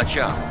выходят по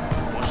ночам.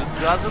 Может,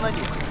 газа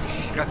нанюхались?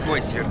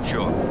 Какой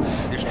сверчок?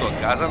 Ты что,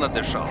 газа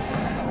надышался?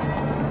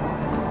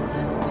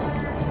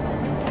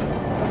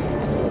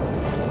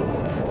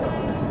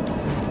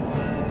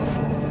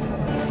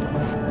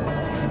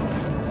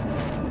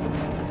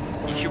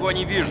 Ничего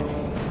не вижу.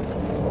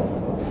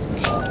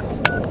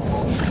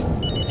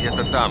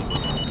 Где-то там.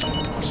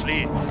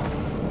 Пошли.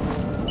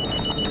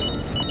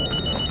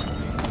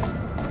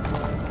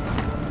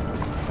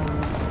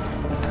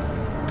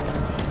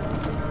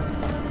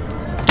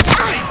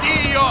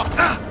 Найди ее!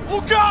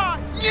 Лука!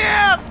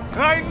 Нет!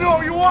 I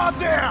know you are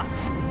there!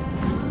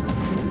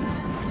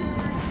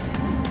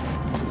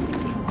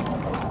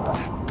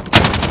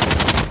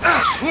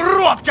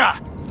 Уродка!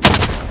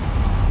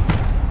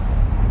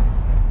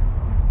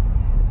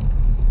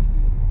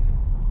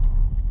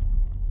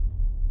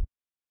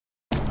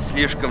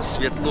 Слишком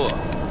светло.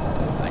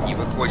 Они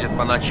выходят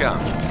по ночам.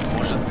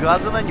 Может,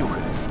 газа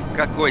нанюхать?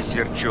 Какой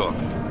сверчок?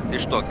 Ты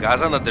что,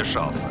 газа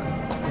надышался?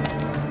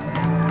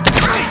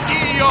 Найди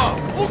ее!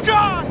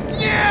 Лука!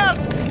 Нет!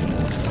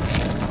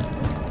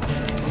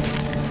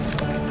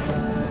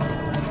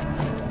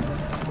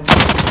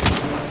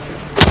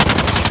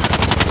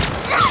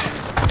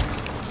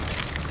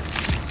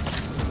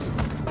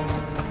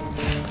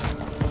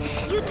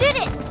 You did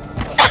it!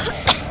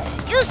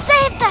 You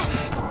saved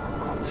us!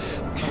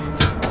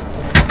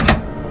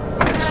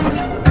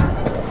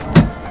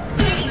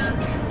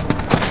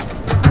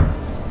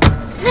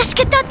 Let's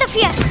get out of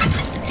here!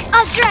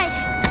 I'll drive!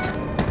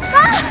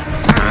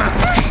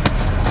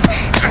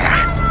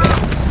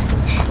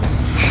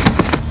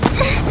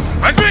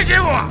 Возьмите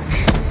его!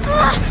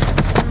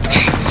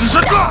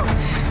 Сюда!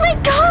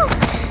 Let go!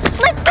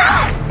 Let go!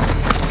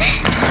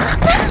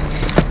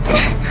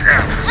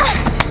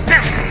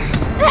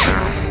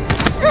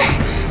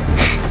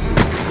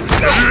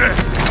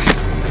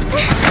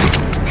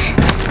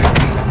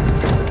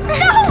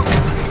 No!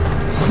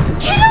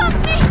 Get off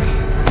me!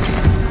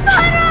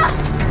 Farah!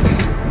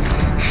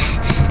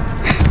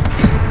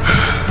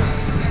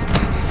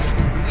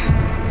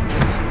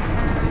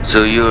 So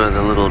you are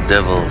the little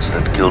devils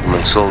that killed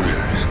my soldiers.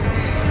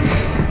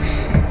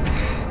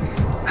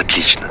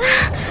 Отлично.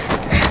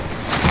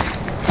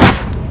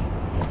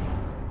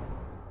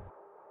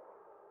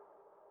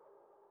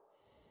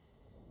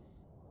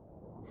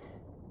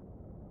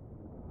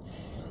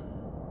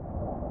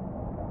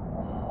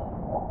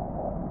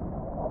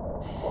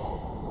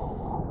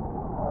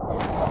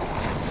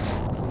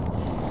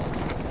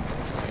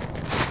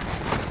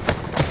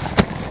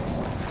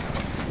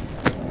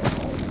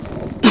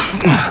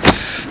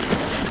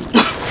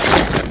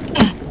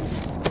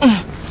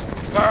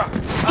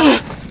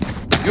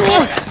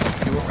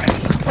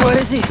 Where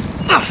is he?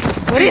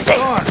 Where is he?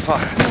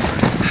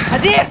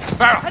 Hadir!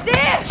 Farah!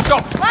 Hadir!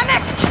 Stop!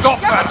 Manek! Stop,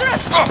 Farah!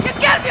 Stop! You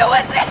can't be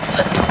with it!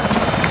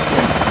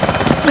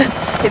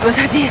 It was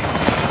Hadir.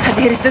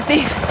 Hadir is the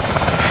thief.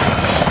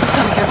 I'm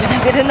sorry, Captain.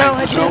 I didn't know.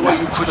 There's no way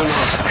you could have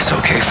known. It's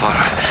okay,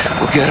 Farah.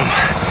 We'll get him.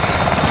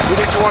 We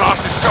need to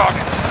unhouse this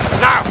target.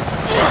 Now!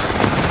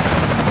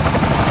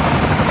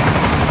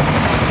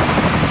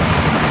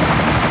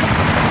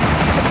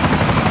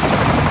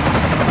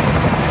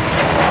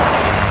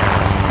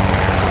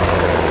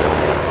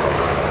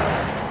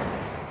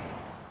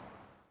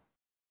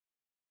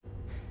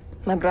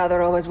 My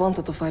brother always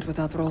wanted to fight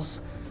without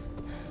rules.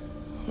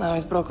 Now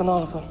he's broken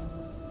all of them.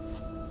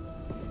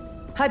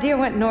 Hadir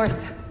went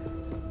north.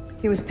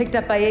 He was picked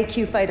up by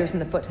AQ fighters in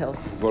the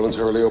foothills.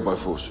 Voluntarily or by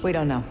force? We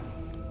don't know.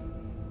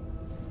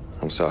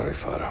 I'm sorry,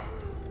 Farah.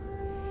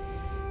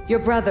 Your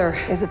brother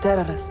is a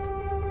terrorist.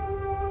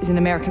 Is an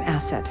American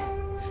asset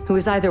who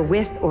is either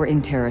with or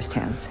in terrorist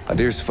hands.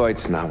 Hadir's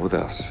fight's not with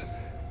us.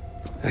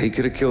 He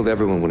could have killed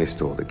everyone when he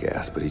stole the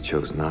gas, but he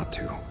chose not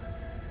to.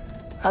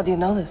 How do you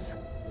know this?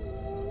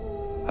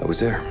 I was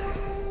there,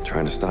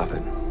 trying to stop it.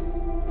 We're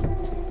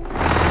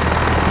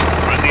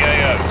in the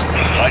AO.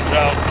 Lights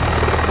out.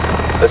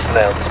 Let's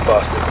nail this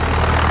bastard.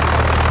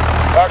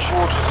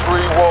 Actual to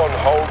 3-1,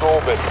 hold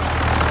orbit.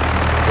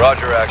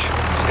 Roger, action.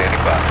 Standing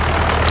by.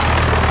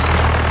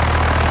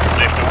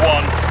 Lifter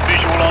 1,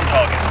 visual on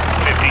target.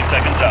 15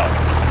 seconds out.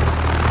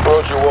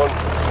 Roger 1.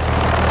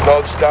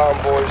 Nods down,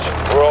 boys.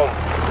 We're on.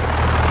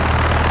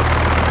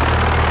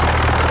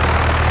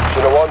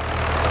 Center 1,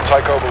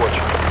 take overwatch.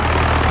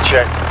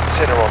 Check.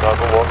 Center on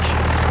overwatch.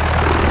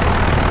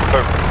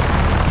 Perfect.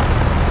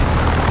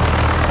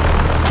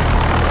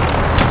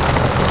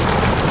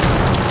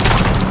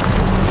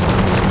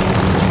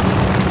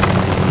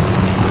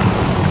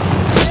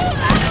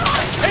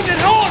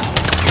 Engine on!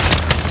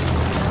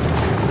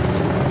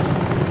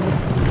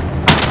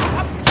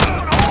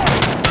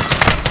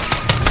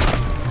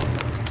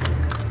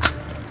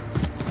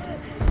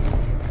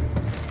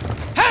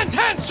 Hands!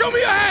 Hands! Show me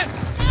your hands!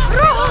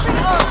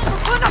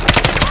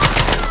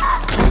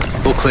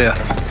 All clear.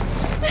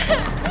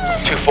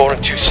 2-4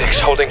 and 2-6,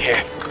 holding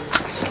here.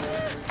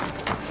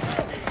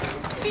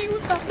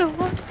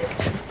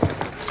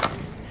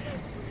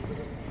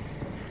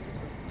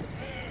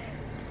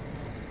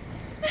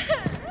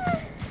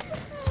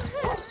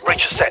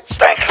 Breach is set,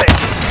 stand clear.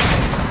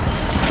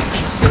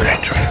 Good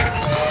entry.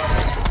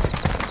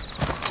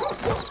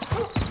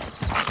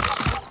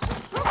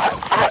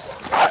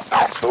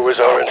 Where is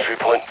our entry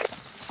point?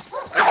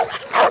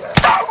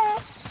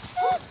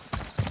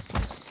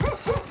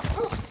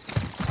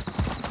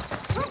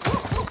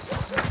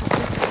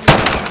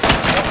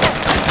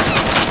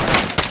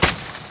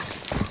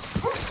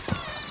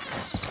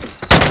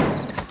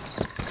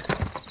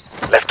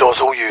 Left door's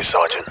all you,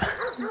 Sergeant.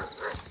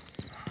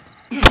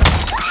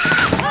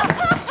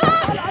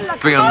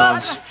 3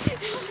 unknowns.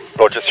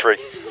 Roger 3.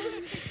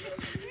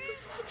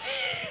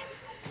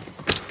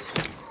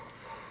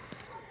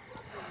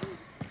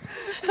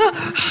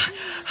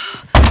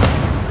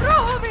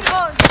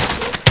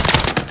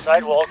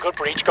 Sidewall, good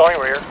breach, going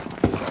rear.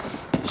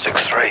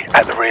 6-3,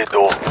 at the rear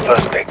door.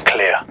 First deck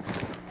clear.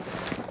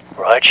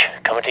 Rog,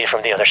 coming to you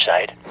from the other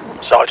side.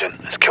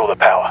 Sergeant, let's kill the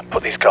power.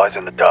 Put these guys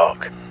in the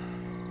dark.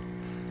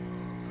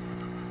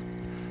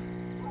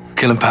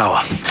 Killing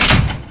power.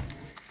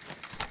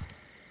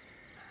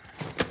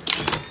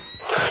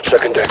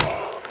 Second deck.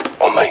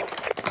 On me.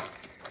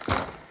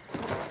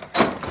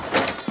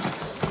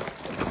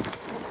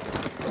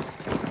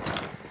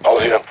 All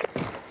here.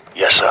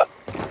 Yes, sir.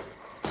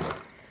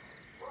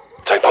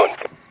 Take point.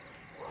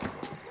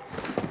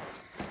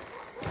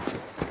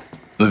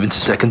 Moving to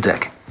second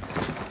deck.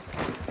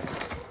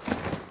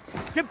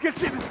 جيب كل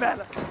شيء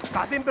بزبالة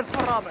بعدين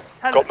بالفرامة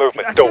Got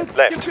movement. Door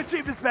left. جيب كل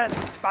شيء بزبالة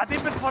بعدين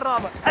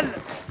بالفرامة هلا.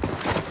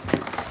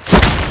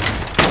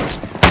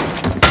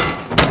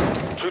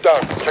 Two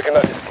down. Checking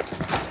that.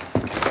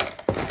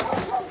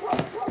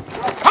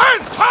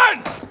 Hand!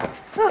 Hand!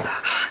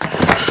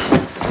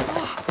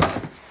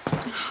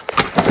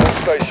 All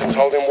stations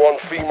holding one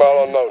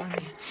female unknown.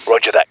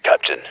 Roger that,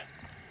 Captain.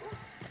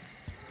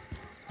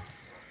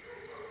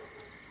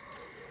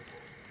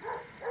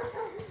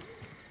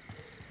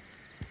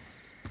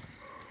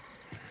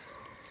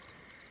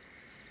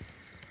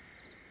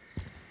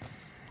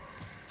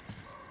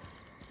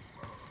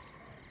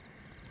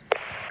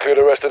 Clear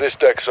the rest of this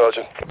deck,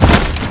 Sergeant.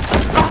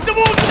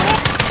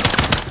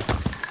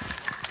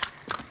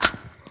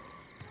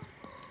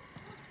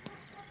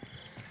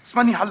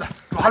 اسمعني هلا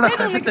روح هلا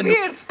خلفتني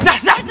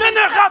نحن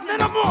نخاف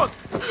نموت.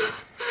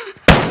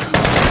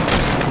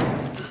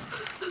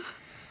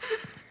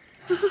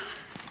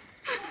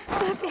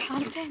 ما في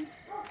حال تاني.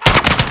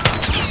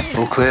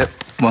 All clear.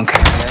 1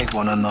 KIA,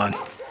 1 unknown.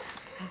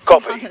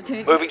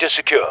 Copy. Moving to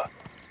secure.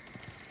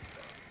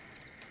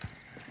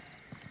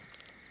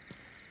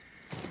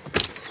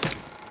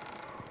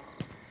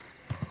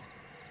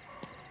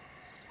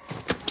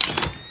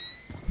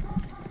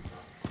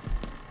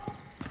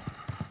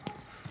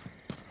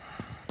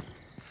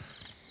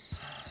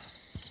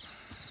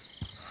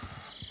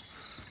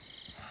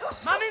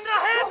 ما من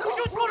رهيب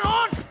وجودكم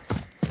هون.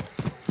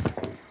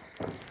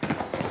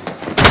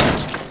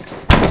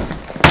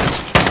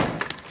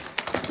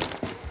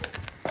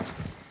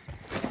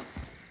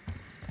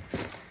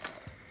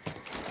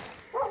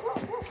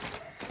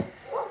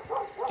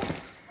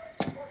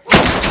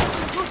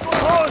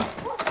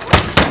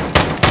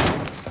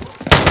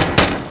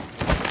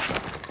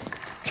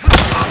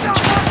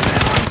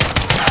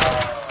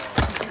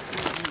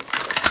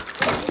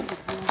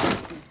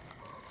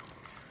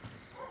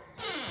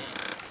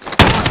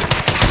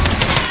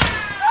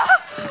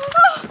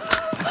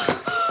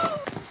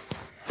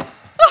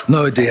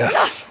 No idea.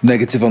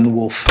 Negative on the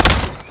wolf.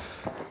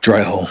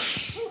 Dry hole.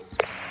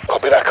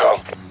 Copy that, Carl.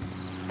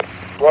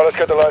 Right, let's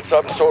get the lights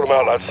up and sort them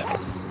out, lads.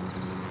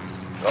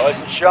 Rise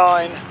and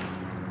shine.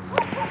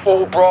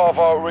 All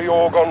Bravo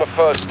reorg on the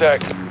first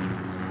deck.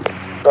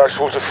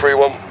 Backswater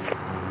 3-1.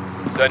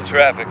 Done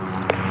traffic.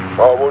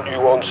 I want you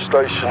on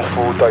station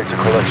for data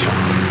collection.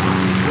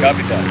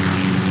 Copy that.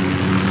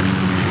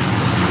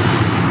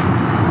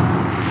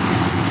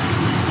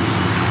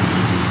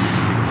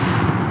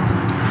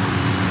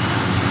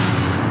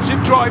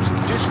 Zip drives,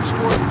 distance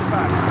score at the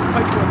back.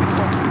 Make one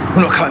before.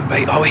 We're not cutting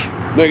bait, are we?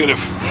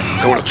 Negative.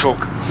 They want to talk.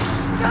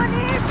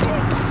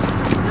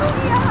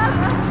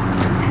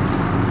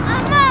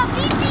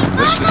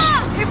 Listen.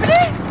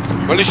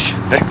 معلش.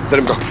 Hey, let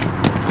him go.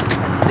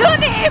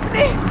 دوني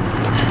ابني.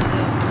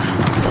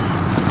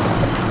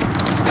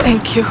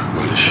 Thank you.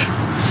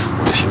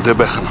 معلش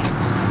انتبه خنا.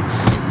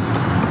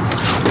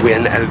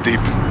 وين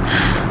الديب؟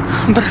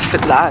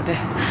 برفد العادة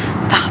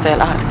تحت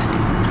الأرض.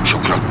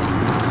 شكرا.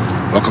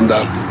 Welcome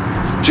down.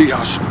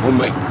 G-house, on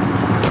me.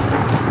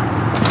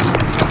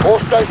 All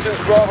stations,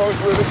 Bravo's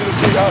moving to the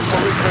G-house for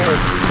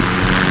reclearance.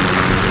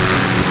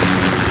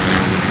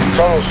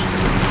 Tunnels,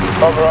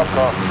 cover up,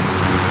 Carl.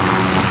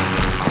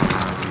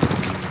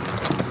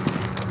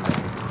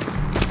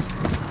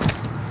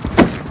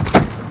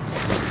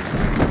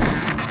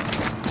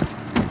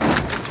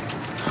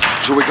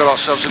 So we got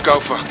ourselves a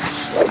gopher.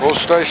 All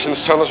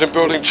stations, tunnels in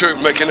building 2,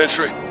 making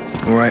entry.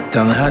 All right,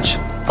 down the hatch.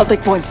 I'll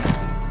take point.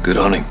 Good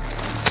hunting.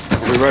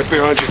 We're right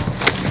behind you.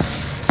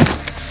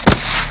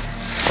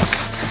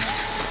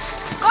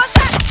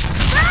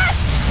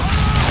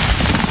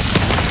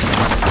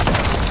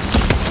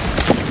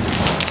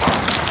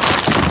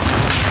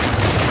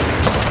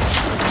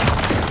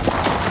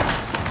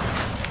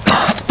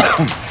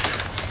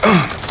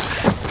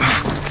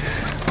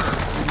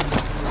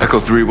 Echo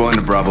 3-1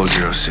 to Bravo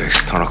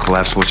 06. Tunnel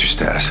collapse. What's your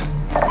status?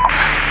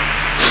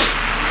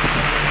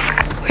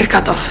 We're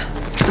cut off.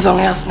 There's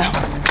only us now.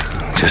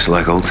 Just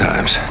like old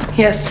times.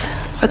 Yes,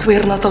 but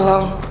we're not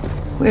alone.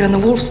 We're in the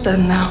wolf's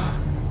den now.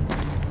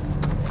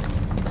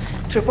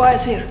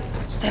 Tripwire's here.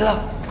 Stay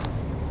low.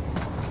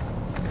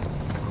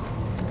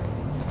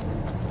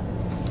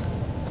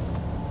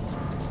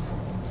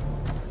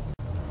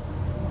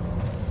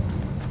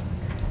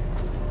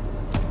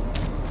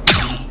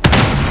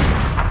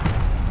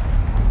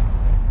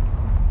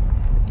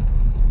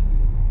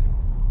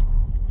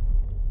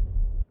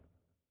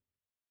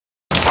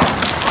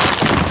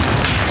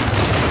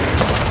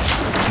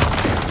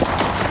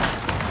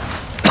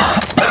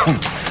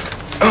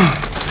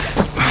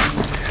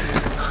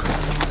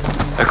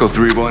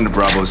 3-1 to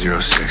Bravo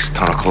 06.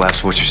 Tunnel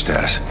collapse. What's your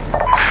status?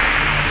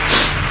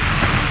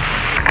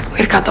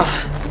 We're cut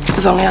off.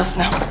 There's only us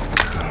now.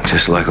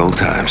 Just like old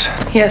times.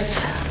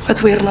 Yes,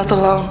 but we're not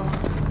alone.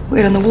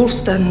 We're in the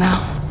wolf's den now.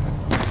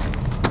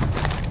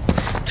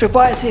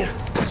 Tripwire is here.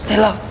 Stay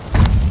low.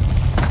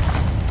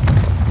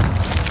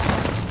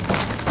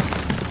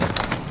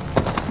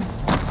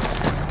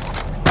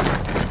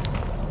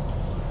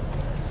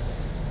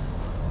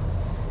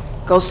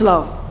 Go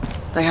slow.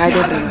 They hide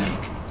everywhere.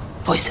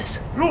 Voices.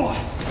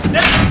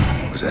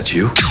 Was that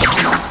you?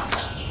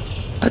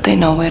 But they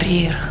know we're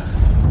here.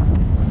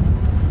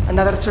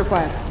 Another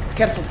tripwire.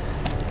 Careful.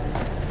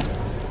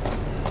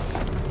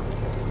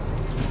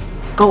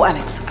 Go,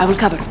 Alex. I will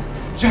cover.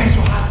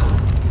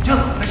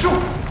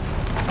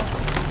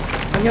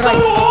 On your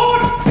right.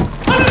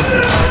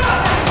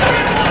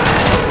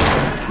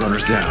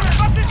 Runners down.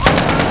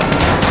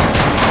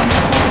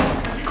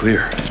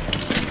 Clear.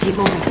 Keep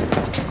moving.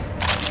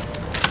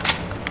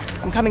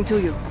 I'm coming to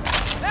you.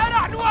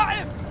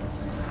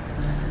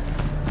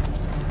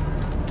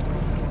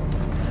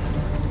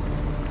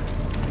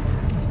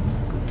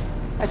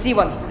 I see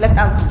one. Left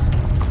alcove.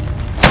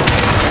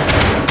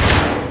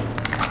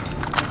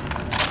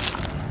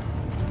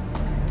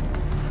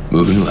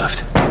 Moving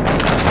left.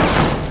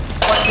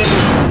 Watch this.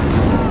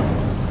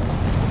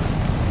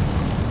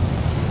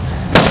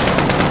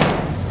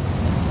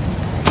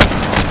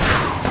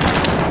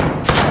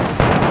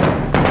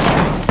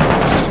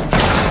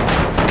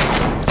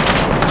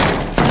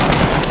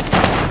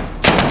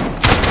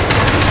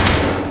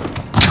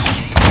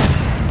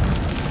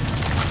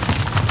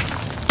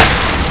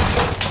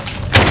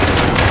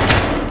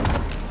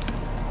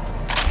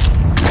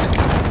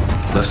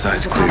 Left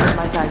side's clear.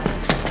 My side.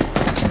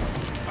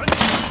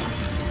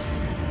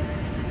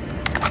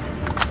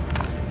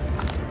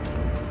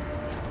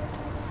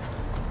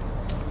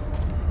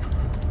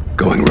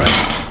 Going right.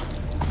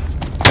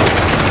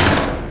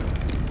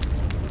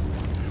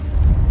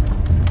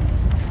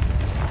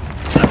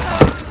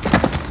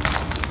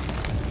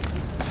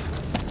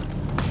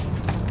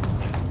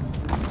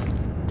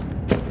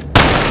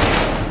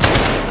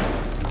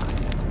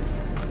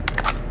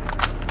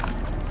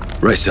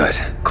 Right side,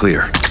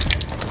 clear.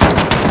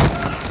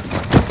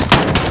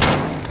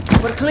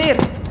 We're clear.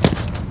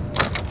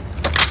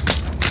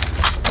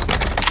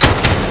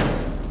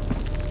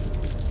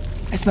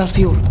 I smell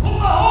fuel.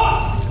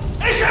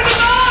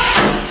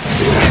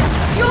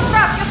 Fuel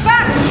trap, get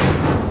back!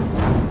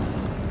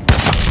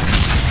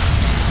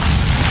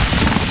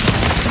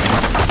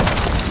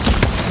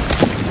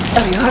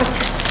 Are you hurt?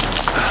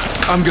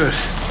 I'm good.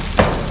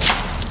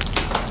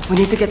 We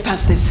need to get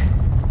past this.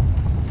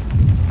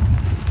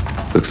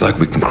 Looks like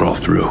we can crawl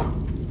through.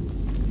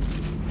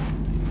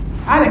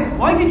 Alex,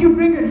 why did you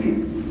bring her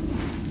here?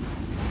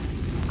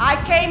 I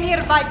came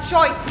here by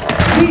choice.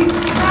 Please,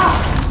 now!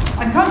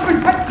 I can't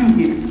protect you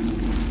here.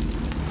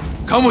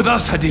 Come with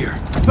us, Hadir.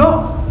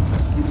 No,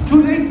 it's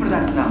too late for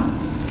that now.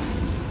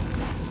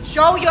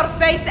 Show your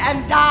face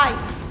and die.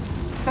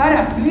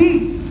 Farah,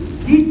 please.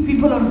 These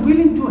people are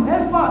willing to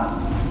help us.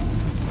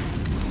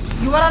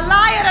 You are a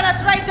liar and a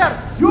traitor.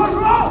 You're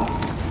wrong.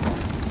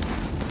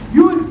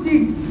 You will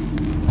see.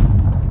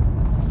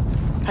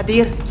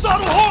 Hadir.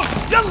 صاروا هون.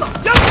 يلا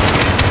يلا.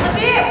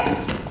 Hadir.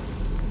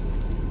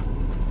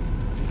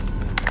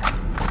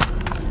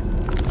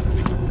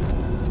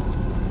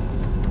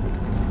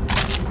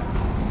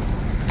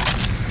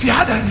 في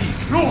حدا هنيك.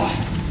 روح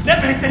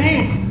نبه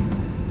التانيين.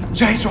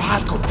 جهزوا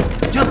حالكم.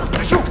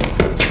 يلا نشوف.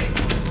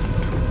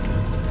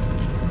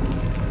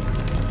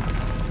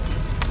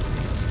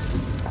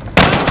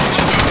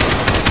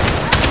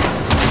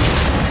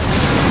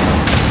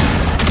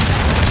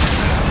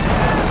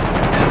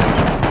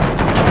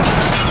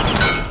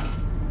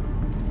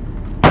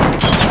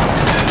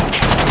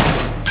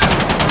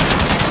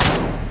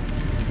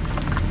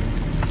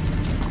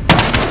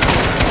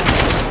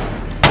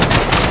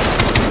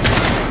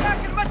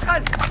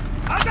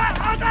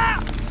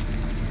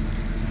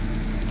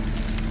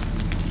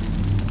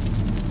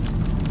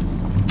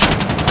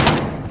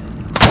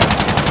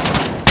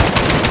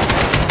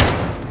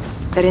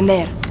 They're in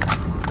there.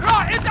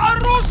 راحت على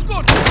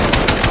رؤوسكم.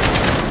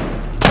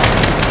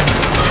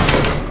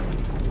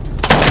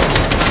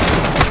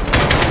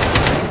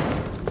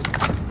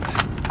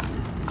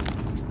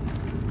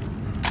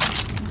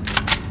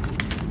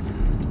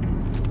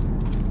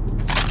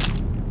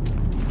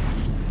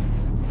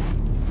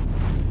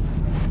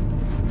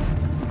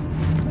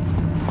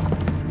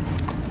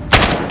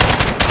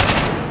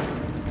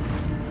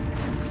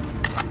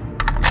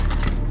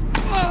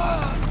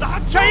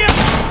 شايف؟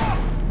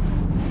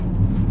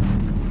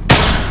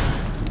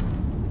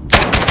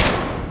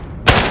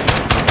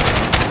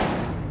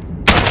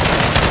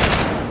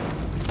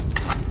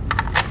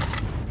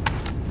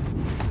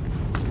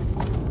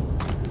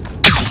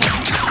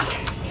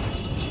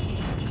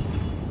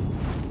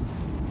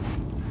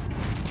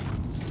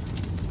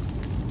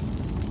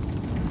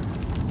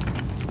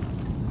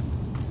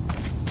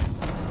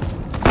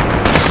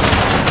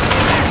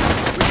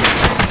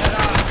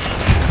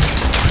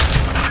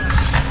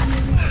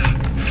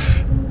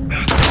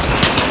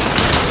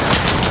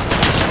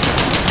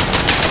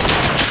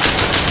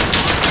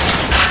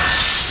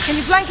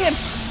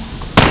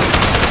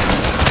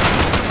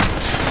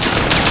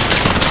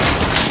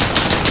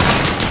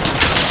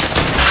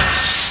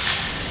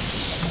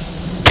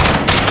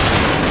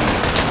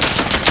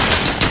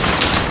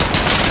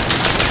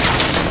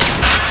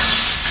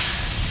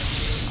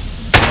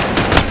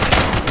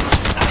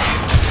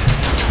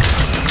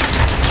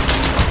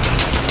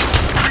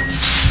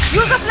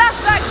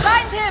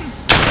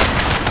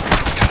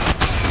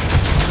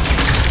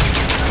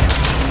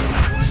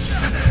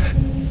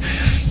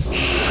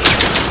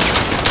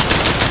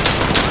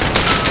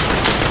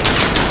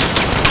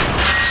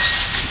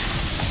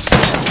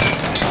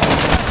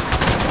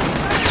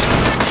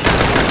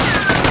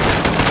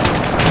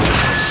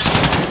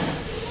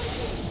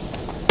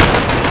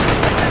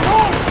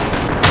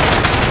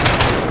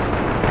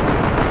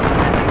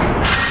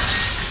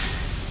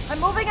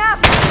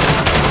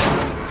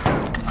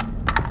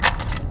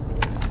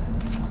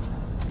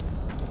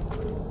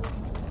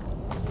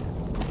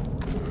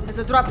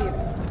 There's a drop here.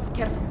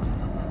 Careful.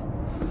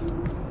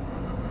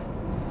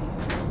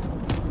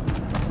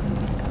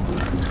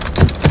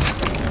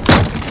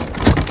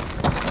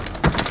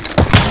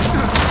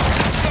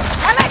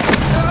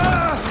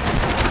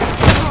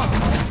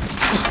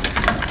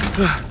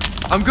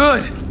 I'm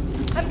good.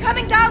 I'm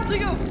coming down to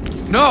you.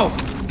 No.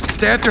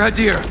 Stay after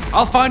Hadir.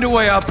 I'll find a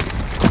way up.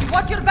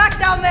 Watch your back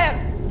down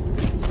there.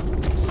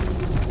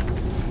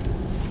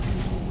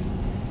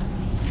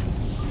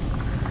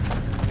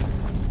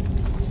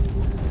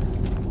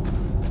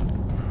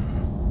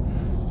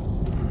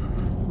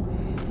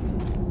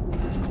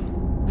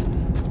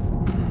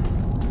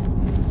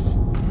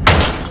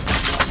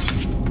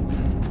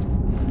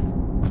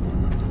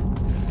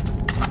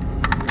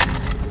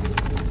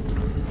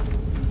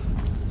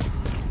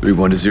 Read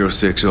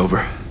 1-06,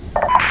 over.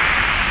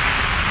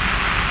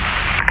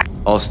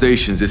 All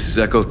stations, this is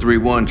Echo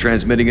 3-1,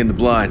 transmitting in the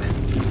blind.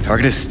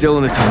 Target is still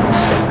in the tunnels.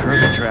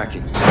 Currently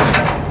tracking.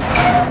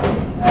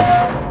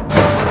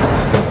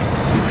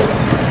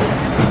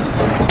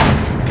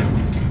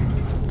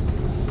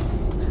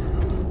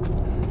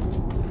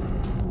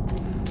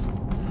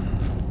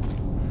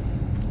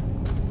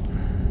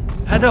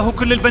 هذا هو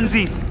كل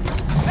البنزين.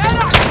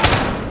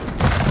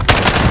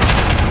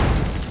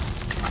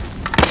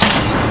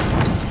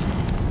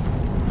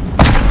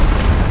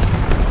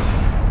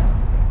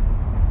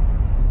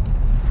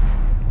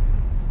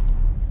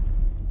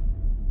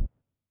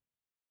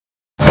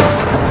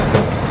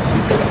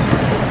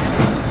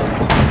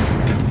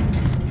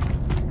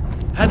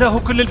 هذا هو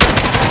كل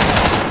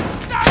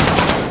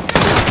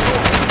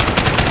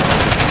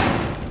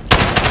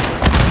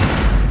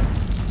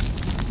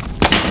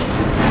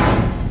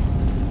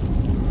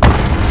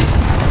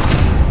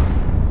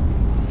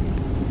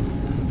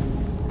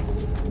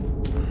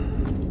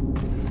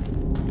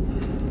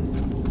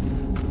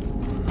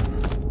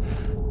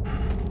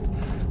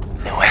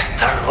The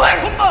Western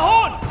world. هم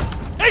هون.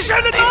 ايش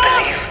They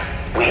believe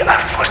we are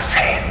for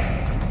sale.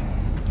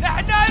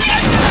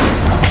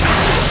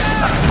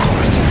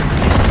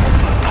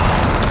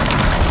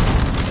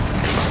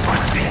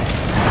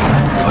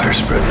 Fire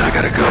spreading, I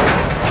gotta go.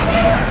 We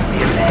are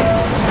merely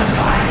the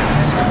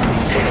buyers.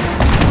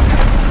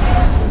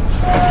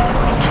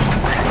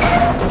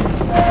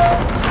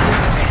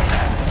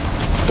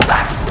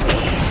 But we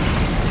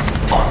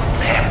own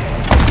them.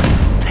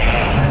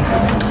 They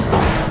do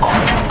not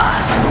own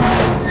us.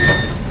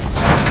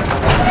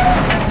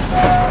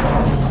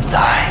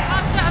 Die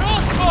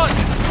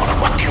for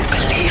what you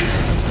believe.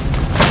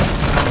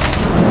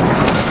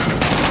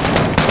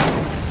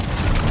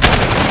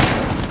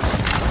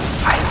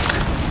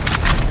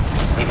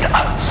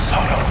 Without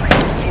sorrow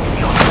in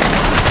your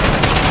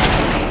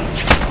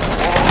age,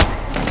 or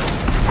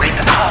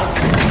without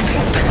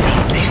sympathy,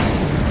 this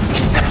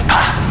is the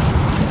path.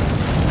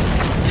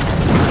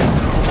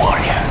 True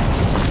warrior.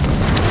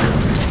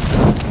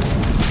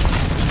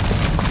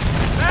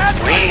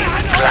 We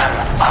plan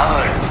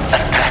our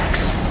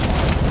attacks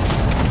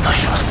to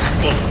show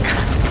ink.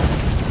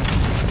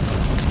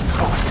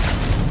 Truth.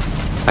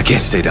 I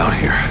can't stay down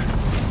here.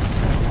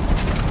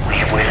 We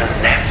will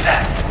never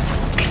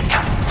be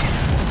captive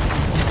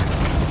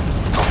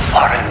to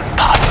foreign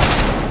power.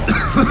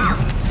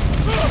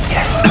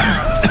 Yes.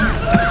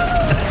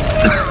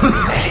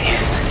 There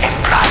is a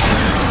price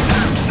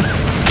to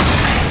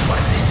pay for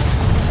this.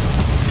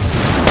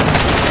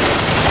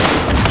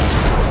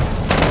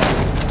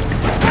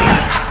 We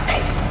are happy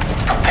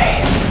to pay.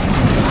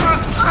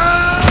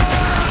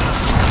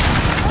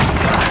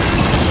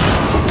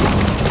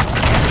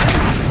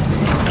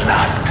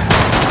 Blood.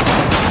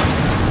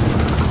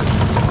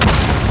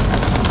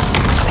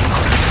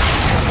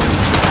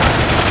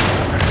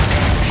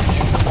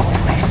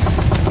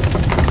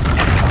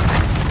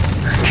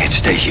 Can't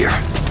stay here.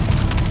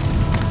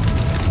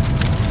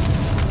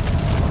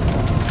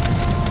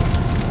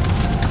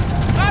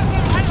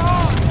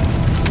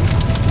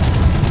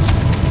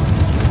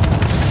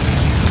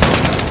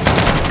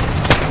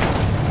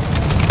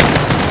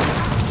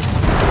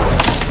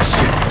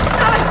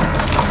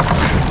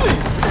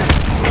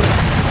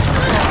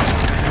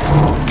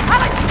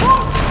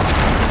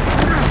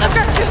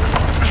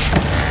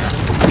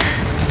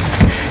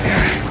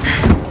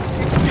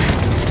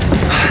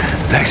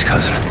 Thanks,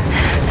 cousin.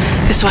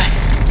 This way.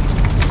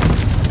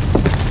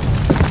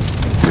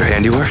 Your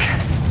handiwork?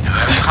 You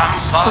have come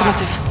far,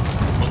 Formative.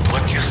 but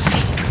what you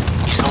seek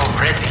is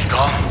already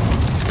gone.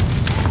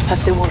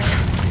 That's the wolf.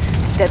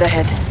 Dead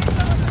ahead.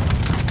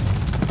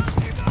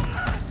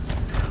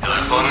 You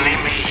have only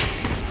me,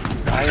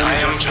 and I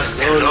am just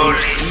a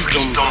lowly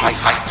freedom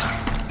fighter.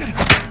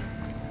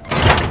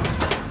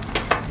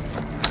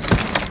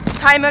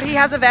 Timer, he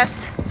has a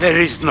vest. There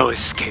is no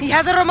escape. He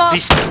has a remote.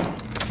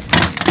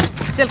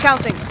 Still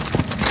counting.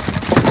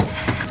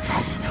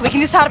 We can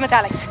disarm it,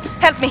 Alex.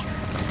 Help me.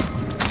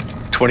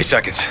 20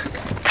 seconds.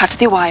 Cut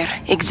the wire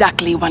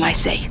exactly when I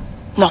say,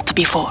 not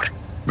before.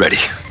 Ready.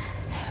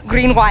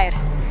 Green wire.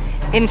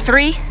 In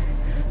 3,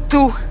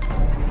 2,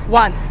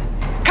 1.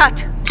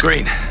 Cut.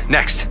 Green.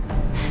 Next.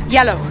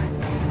 Yellow.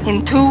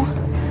 In 2,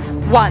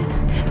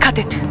 1. Cut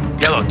it.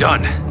 Yellow,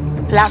 done.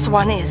 Last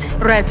one is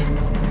red.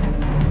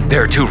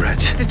 There are 2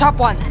 reds. The top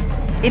one.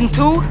 In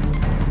 2,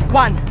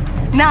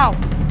 1. Now.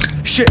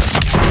 Shit.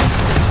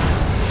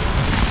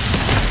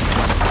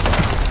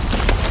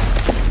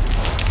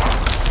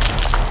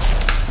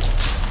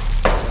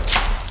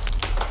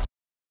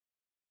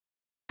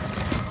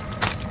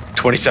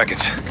 "20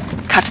 seconds.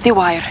 Cut the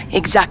wire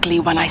exactly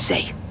when I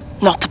say,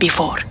 not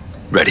before.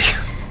 Ready.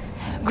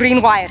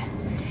 Green wire.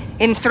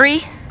 In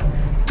 3,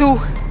 2,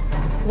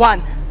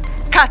 1.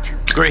 Cut.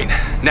 Green.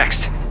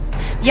 Next.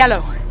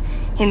 Yellow.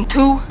 In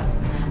 2,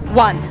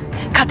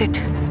 1. Cut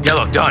it.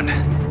 Yellow, done.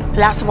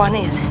 Last one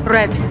is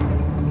red.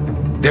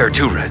 There are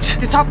 2 reds.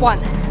 The top one.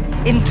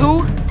 In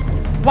 2,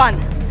 1.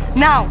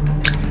 Now.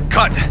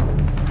 Cut.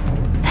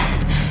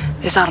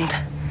 Disarmed.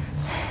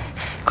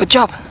 Good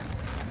job.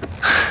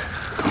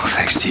 Oh,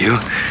 thanks to you.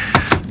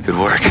 Good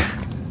work.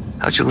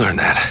 How'd you learn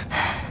that?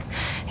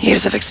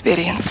 Years of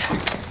experience.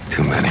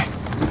 Too many.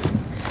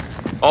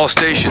 All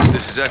stations,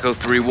 this is Echo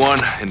 3-1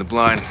 in the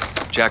blind.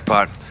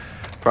 Jackpot.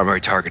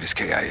 Primary target is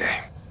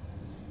KIA.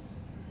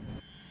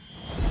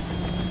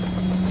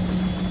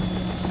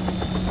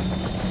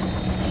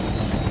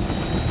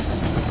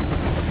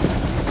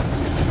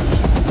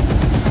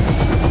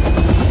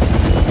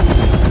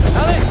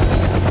 Alex!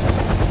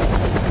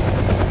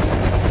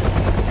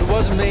 It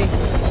wasn't me.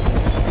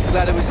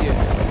 Glad it was you.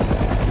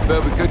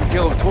 Bet we couldn't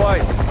kill him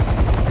twice.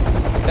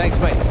 Thanks,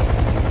 mate.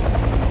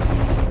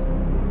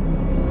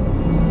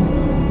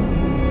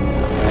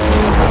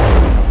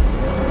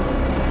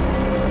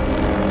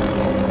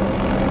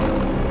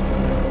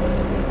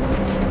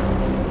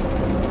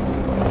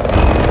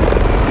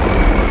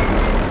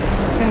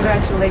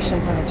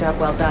 Congratulations on a job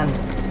well done.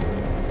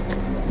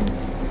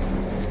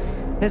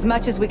 As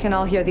much as we can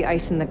all hear the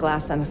ice in the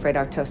glass, I'm afraid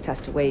our toast has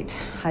to wait.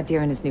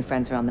 Hadir and his new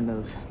friends are on the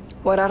move.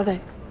 What are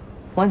they?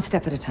 One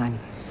step at a time.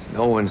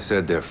 No one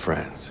said they're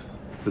friends.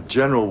 The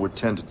General would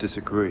tend to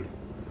disagree.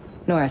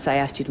 Norris, I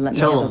asked you to let me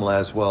Tell him,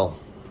 Laswell.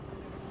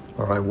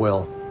 Or I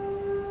will.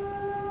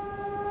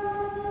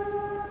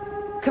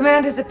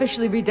 Command has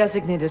officially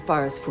redesignated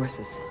Farah's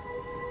forces.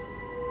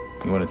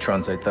 You want to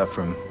translate that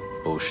from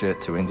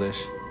bullshit to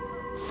English?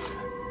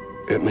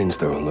 It means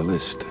they're on the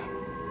list.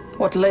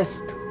 What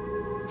list?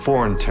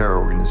 Foreign terror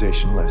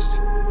organization list.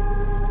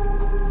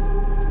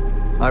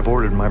 I've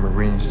ordered my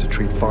Marines to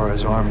treat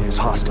Farah's army as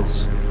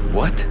hostiles.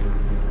 What?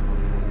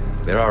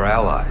 They're our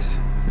allies.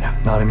 Yeah,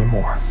 not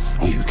anymore.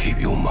 You keep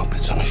your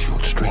Muppets on a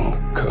short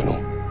string, Colonel.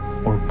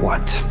 Or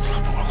what?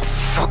 I'll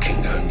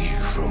fucking earn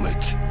you from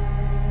it.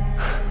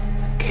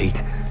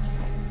 Kate,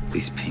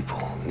 these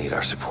people need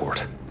our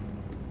support.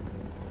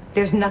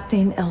 There's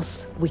nothing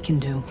else we can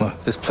do. Well,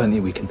 there's plenty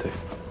we can do.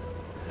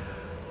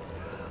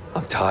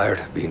 I'm tired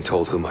of being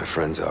told who my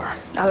friends are.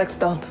 Alex,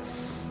 don't.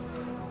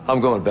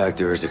 I'm going back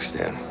to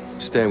Urzikstan,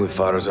 staying with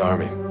Farah's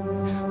army.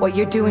 What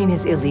you're doing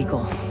is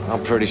illegal.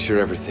 I'm pretty sure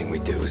everything we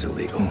do is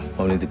illegal.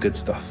 Only the good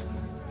stuff.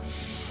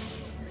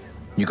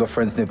 You got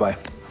friends nearby?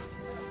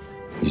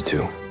 You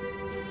too.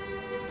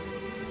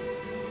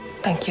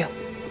 Thank you.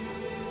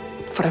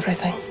 For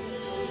everything.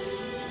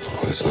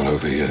 Well, it's not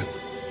over yet.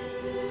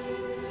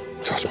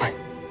 Trust me.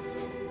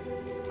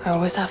 I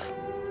always have.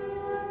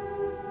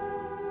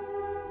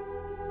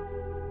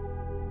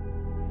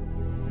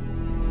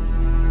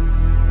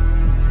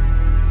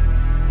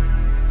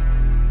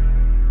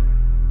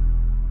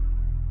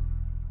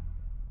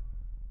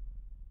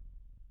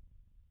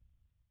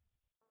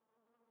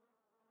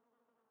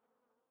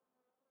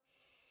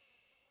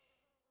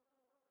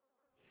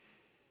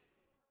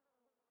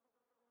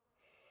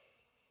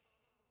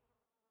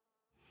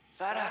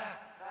 Farah!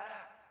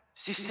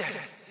 Sister,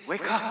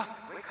 wake up!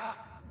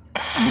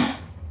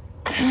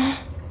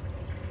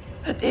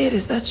 Hadir,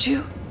 is that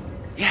you?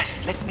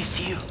 Yes, let me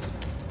see you.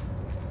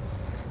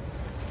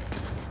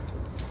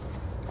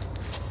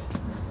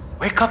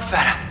 Wake up,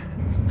 Farah.